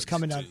Greenberg, who's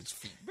coming up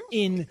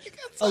in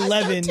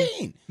 11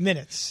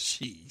 minutes.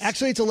 Jeez.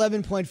 Actually, it's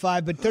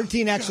 11.5, but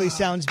 13 actually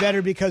sounds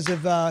better because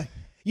of, the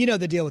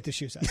deal with the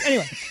shoe size.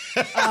 Anyway.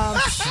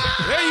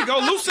 There you go.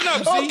 Loosen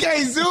up, Z.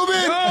 Okay,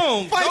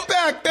 Zubin. Fight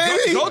back,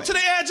 baby. Go to the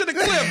edge of the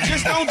cliff.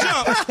 Just don't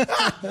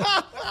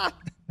jump.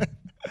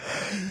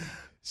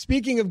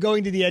 Speaking of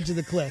going to the edge of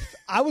the cliff,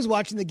 I was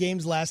watching the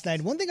games last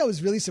night. One thing I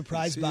was really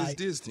surprised by.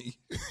 Disney.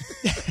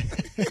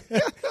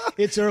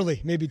 It's early,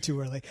 maybe too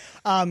early.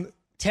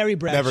 Terry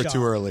Bradshaw. Never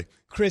too early.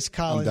 Chris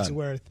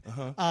Collinsworth,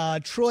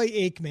 Troy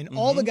Aikman,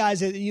 all the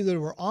guys that either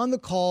were on the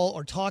call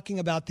or talking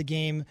about the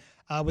game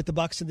with the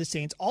Bucs and the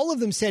Saints, all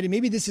of them said, and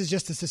maybe this is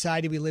just the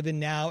society we live in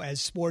now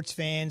as sports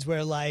fans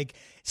where like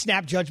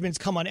snap judgments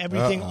come on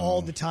everything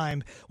all the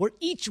time, where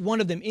each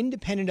one of them,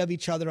 independent of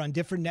each other on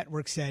different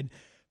networks, said,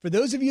 for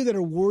those of you that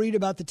are worried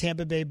about the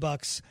Tampa Bay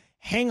Bucs,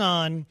 hang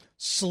on,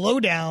 slow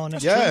down.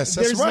 Yes,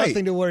 There's that's right.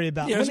 nothing to worry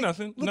about. Yeah, there's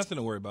nothing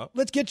to worry about.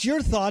 Let's get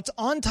your thoughts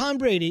on Tom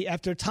Brady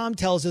after Tom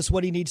tells us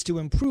what he needs to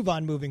improve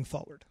on moving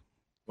forward.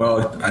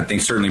 Well, I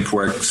think certainly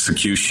poor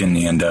execution,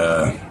 and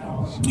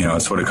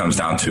that's what it comes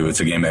down to. It's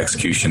a game of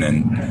execution,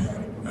 and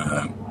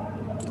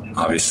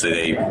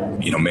obviously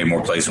they made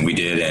more plays than we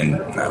did,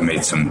 and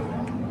made some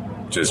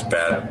just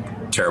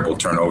bad, terrible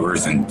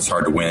turnovers, and it's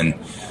hard to win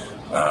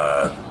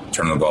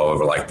turning the ball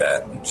over like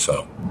that.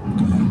 So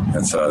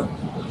that's I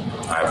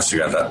obviously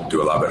got to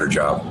do a lot better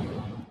job.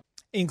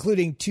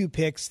 Including 2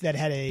 picks that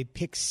had a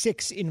pick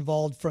 6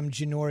 involved from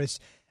Janoris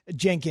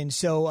Jenkins.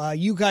 So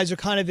you guys are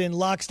kind of in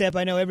lockstep.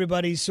 I know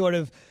everybody's sort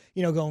of,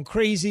 going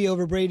crazy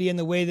over Brady and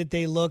the way that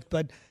they looked,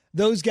 but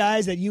those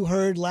guys that you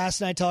heard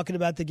last night talking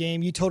about the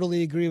game, you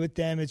totally agree with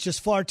them. It's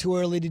just far too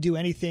early to do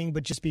anything,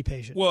 but just be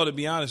patient. Well, to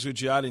be honest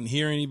with you, I didn't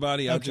hear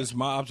anybody. Okay.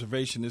 My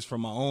observation is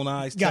from my own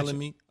eyes telling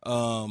me,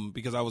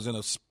 because I was in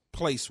a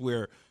place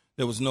where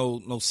there was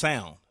no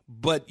sound.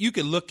 But you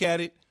could look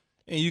at it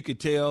and you could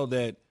tell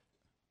that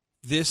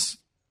this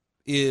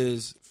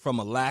is from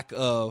a lack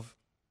of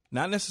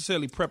not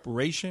necessarily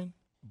preparation,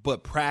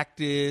 but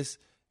practice,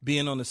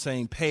 being on the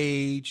same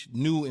page,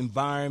 new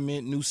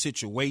environment, new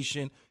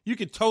situation. You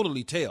could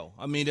totally tell.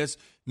 I mean, there's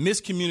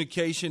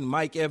miscommunication.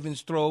 Mike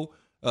Evans throw.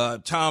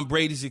 Tom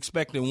Brady's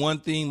expecting one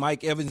thing.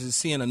 Mike Evans is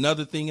seeing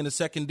another thing in the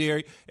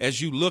secondary.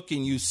 As you look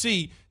and you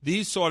see,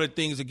 these sort of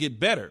things will get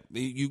better.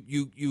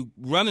 You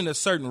running a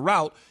certain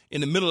route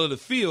in the middle of the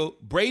field.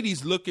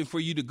 Brady's looking for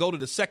you to go to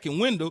the second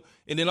window,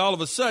 and then all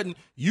of a sudden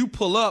you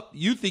pull up.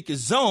 You think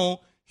it's zone.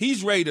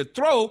 He's ready to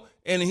throw,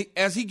 and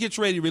as he gets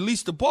ready to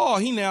release the ball,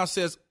 he now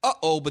says,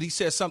 uh-oh, but he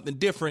says something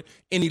different,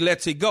 and he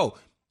lets it go.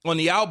 On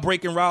the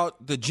out-breaking route,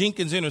 the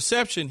Jenkins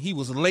interception, he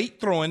was late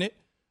throwing it,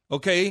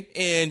 okay,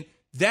 and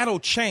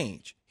that'll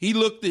change. He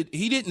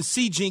didn't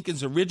see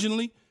Jenkins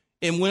originally,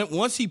 and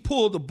once he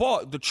pulled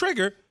the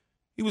trigger,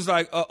 he was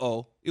like,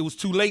 uh-oh, it was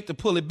too late to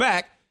pull it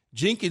back.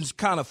 Jenkins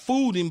kind of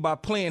fooled him by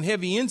playing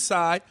heavy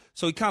inside,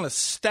 so he kind of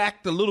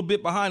stacked a little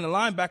bit behind the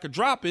linebacker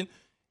dropping,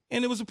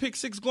 and it was a pick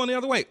 6 going the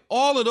other way.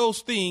 All of those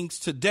things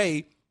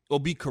today will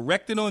be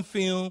corrected on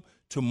film.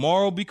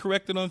 Tomorrow will be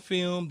corrected on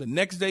film. The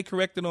next day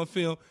corrected on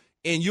film.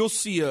 And you'll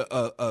see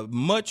a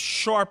much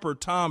sharper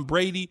Tom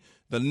Brady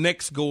the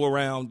next go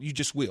around. You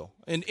just will.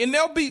 And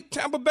they'll be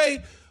Tampa Bay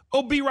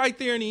will be right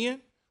there in the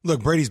end.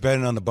 Look, Brady's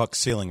betting on the Bucs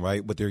ceiling,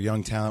 right, with their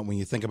young talent. When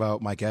you think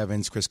about Mike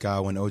Evans, Chris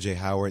Godwin, O.J.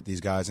 Howard,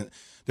 these guys, and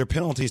their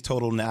penalties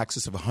total in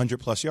excess of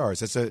 100-plus yards.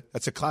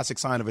 That's a classic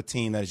sign of a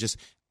team that is just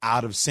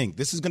out of sync.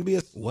 This is going to be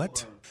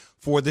what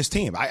for this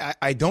team.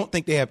 I don't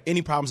think they have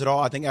any problems at all.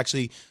 I think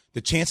actually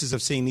the chances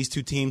of seeing these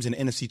two teams in the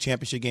NFC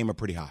Championship game are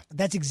pretty high.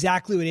 That's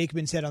exactly what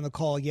Aikman said on the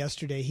call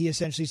yesterday. He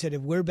essentially said,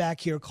 if we're back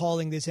here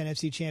calling this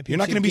NFC Championship You're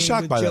not going to be game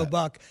shocked with by Joe that.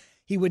 Buck,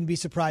 he wouldn't be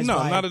surprised No,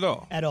 by not it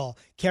at all.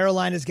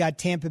 Carolina's got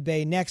Tampa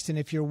Bay next, and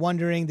if you're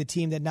wondering, the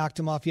team that knocked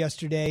him off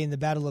yesterday in the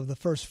battle of the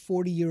first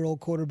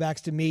 40-year-old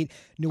quarterbacks to meet,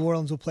 New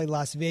Orleans will play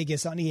Las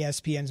Vegas on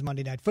ESPN's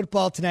Monday Night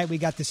Football. Tonight we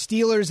got the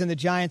Steelers and the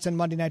Giants on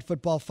Monday Night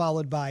Football,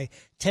 followed by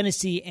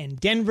Tennessee and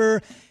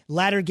Denver.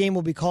 Latter game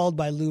will be called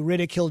by Lou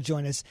Riddick. He'll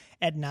join us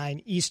at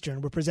 9 Eastern.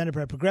 We're presented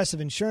by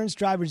Progressive Insurance.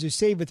 Drivers who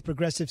save with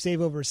Progressive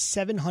save over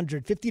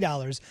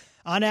 $750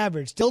 on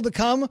average. Still to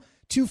come,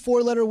 2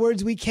 4-letter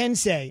words we can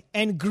say,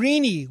 and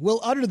Greeny will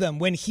utter them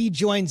when he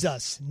joins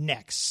us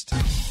next.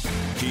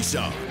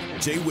 Keyshawn,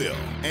 J. Will,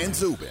 and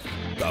Zubin,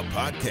 the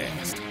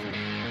podcast.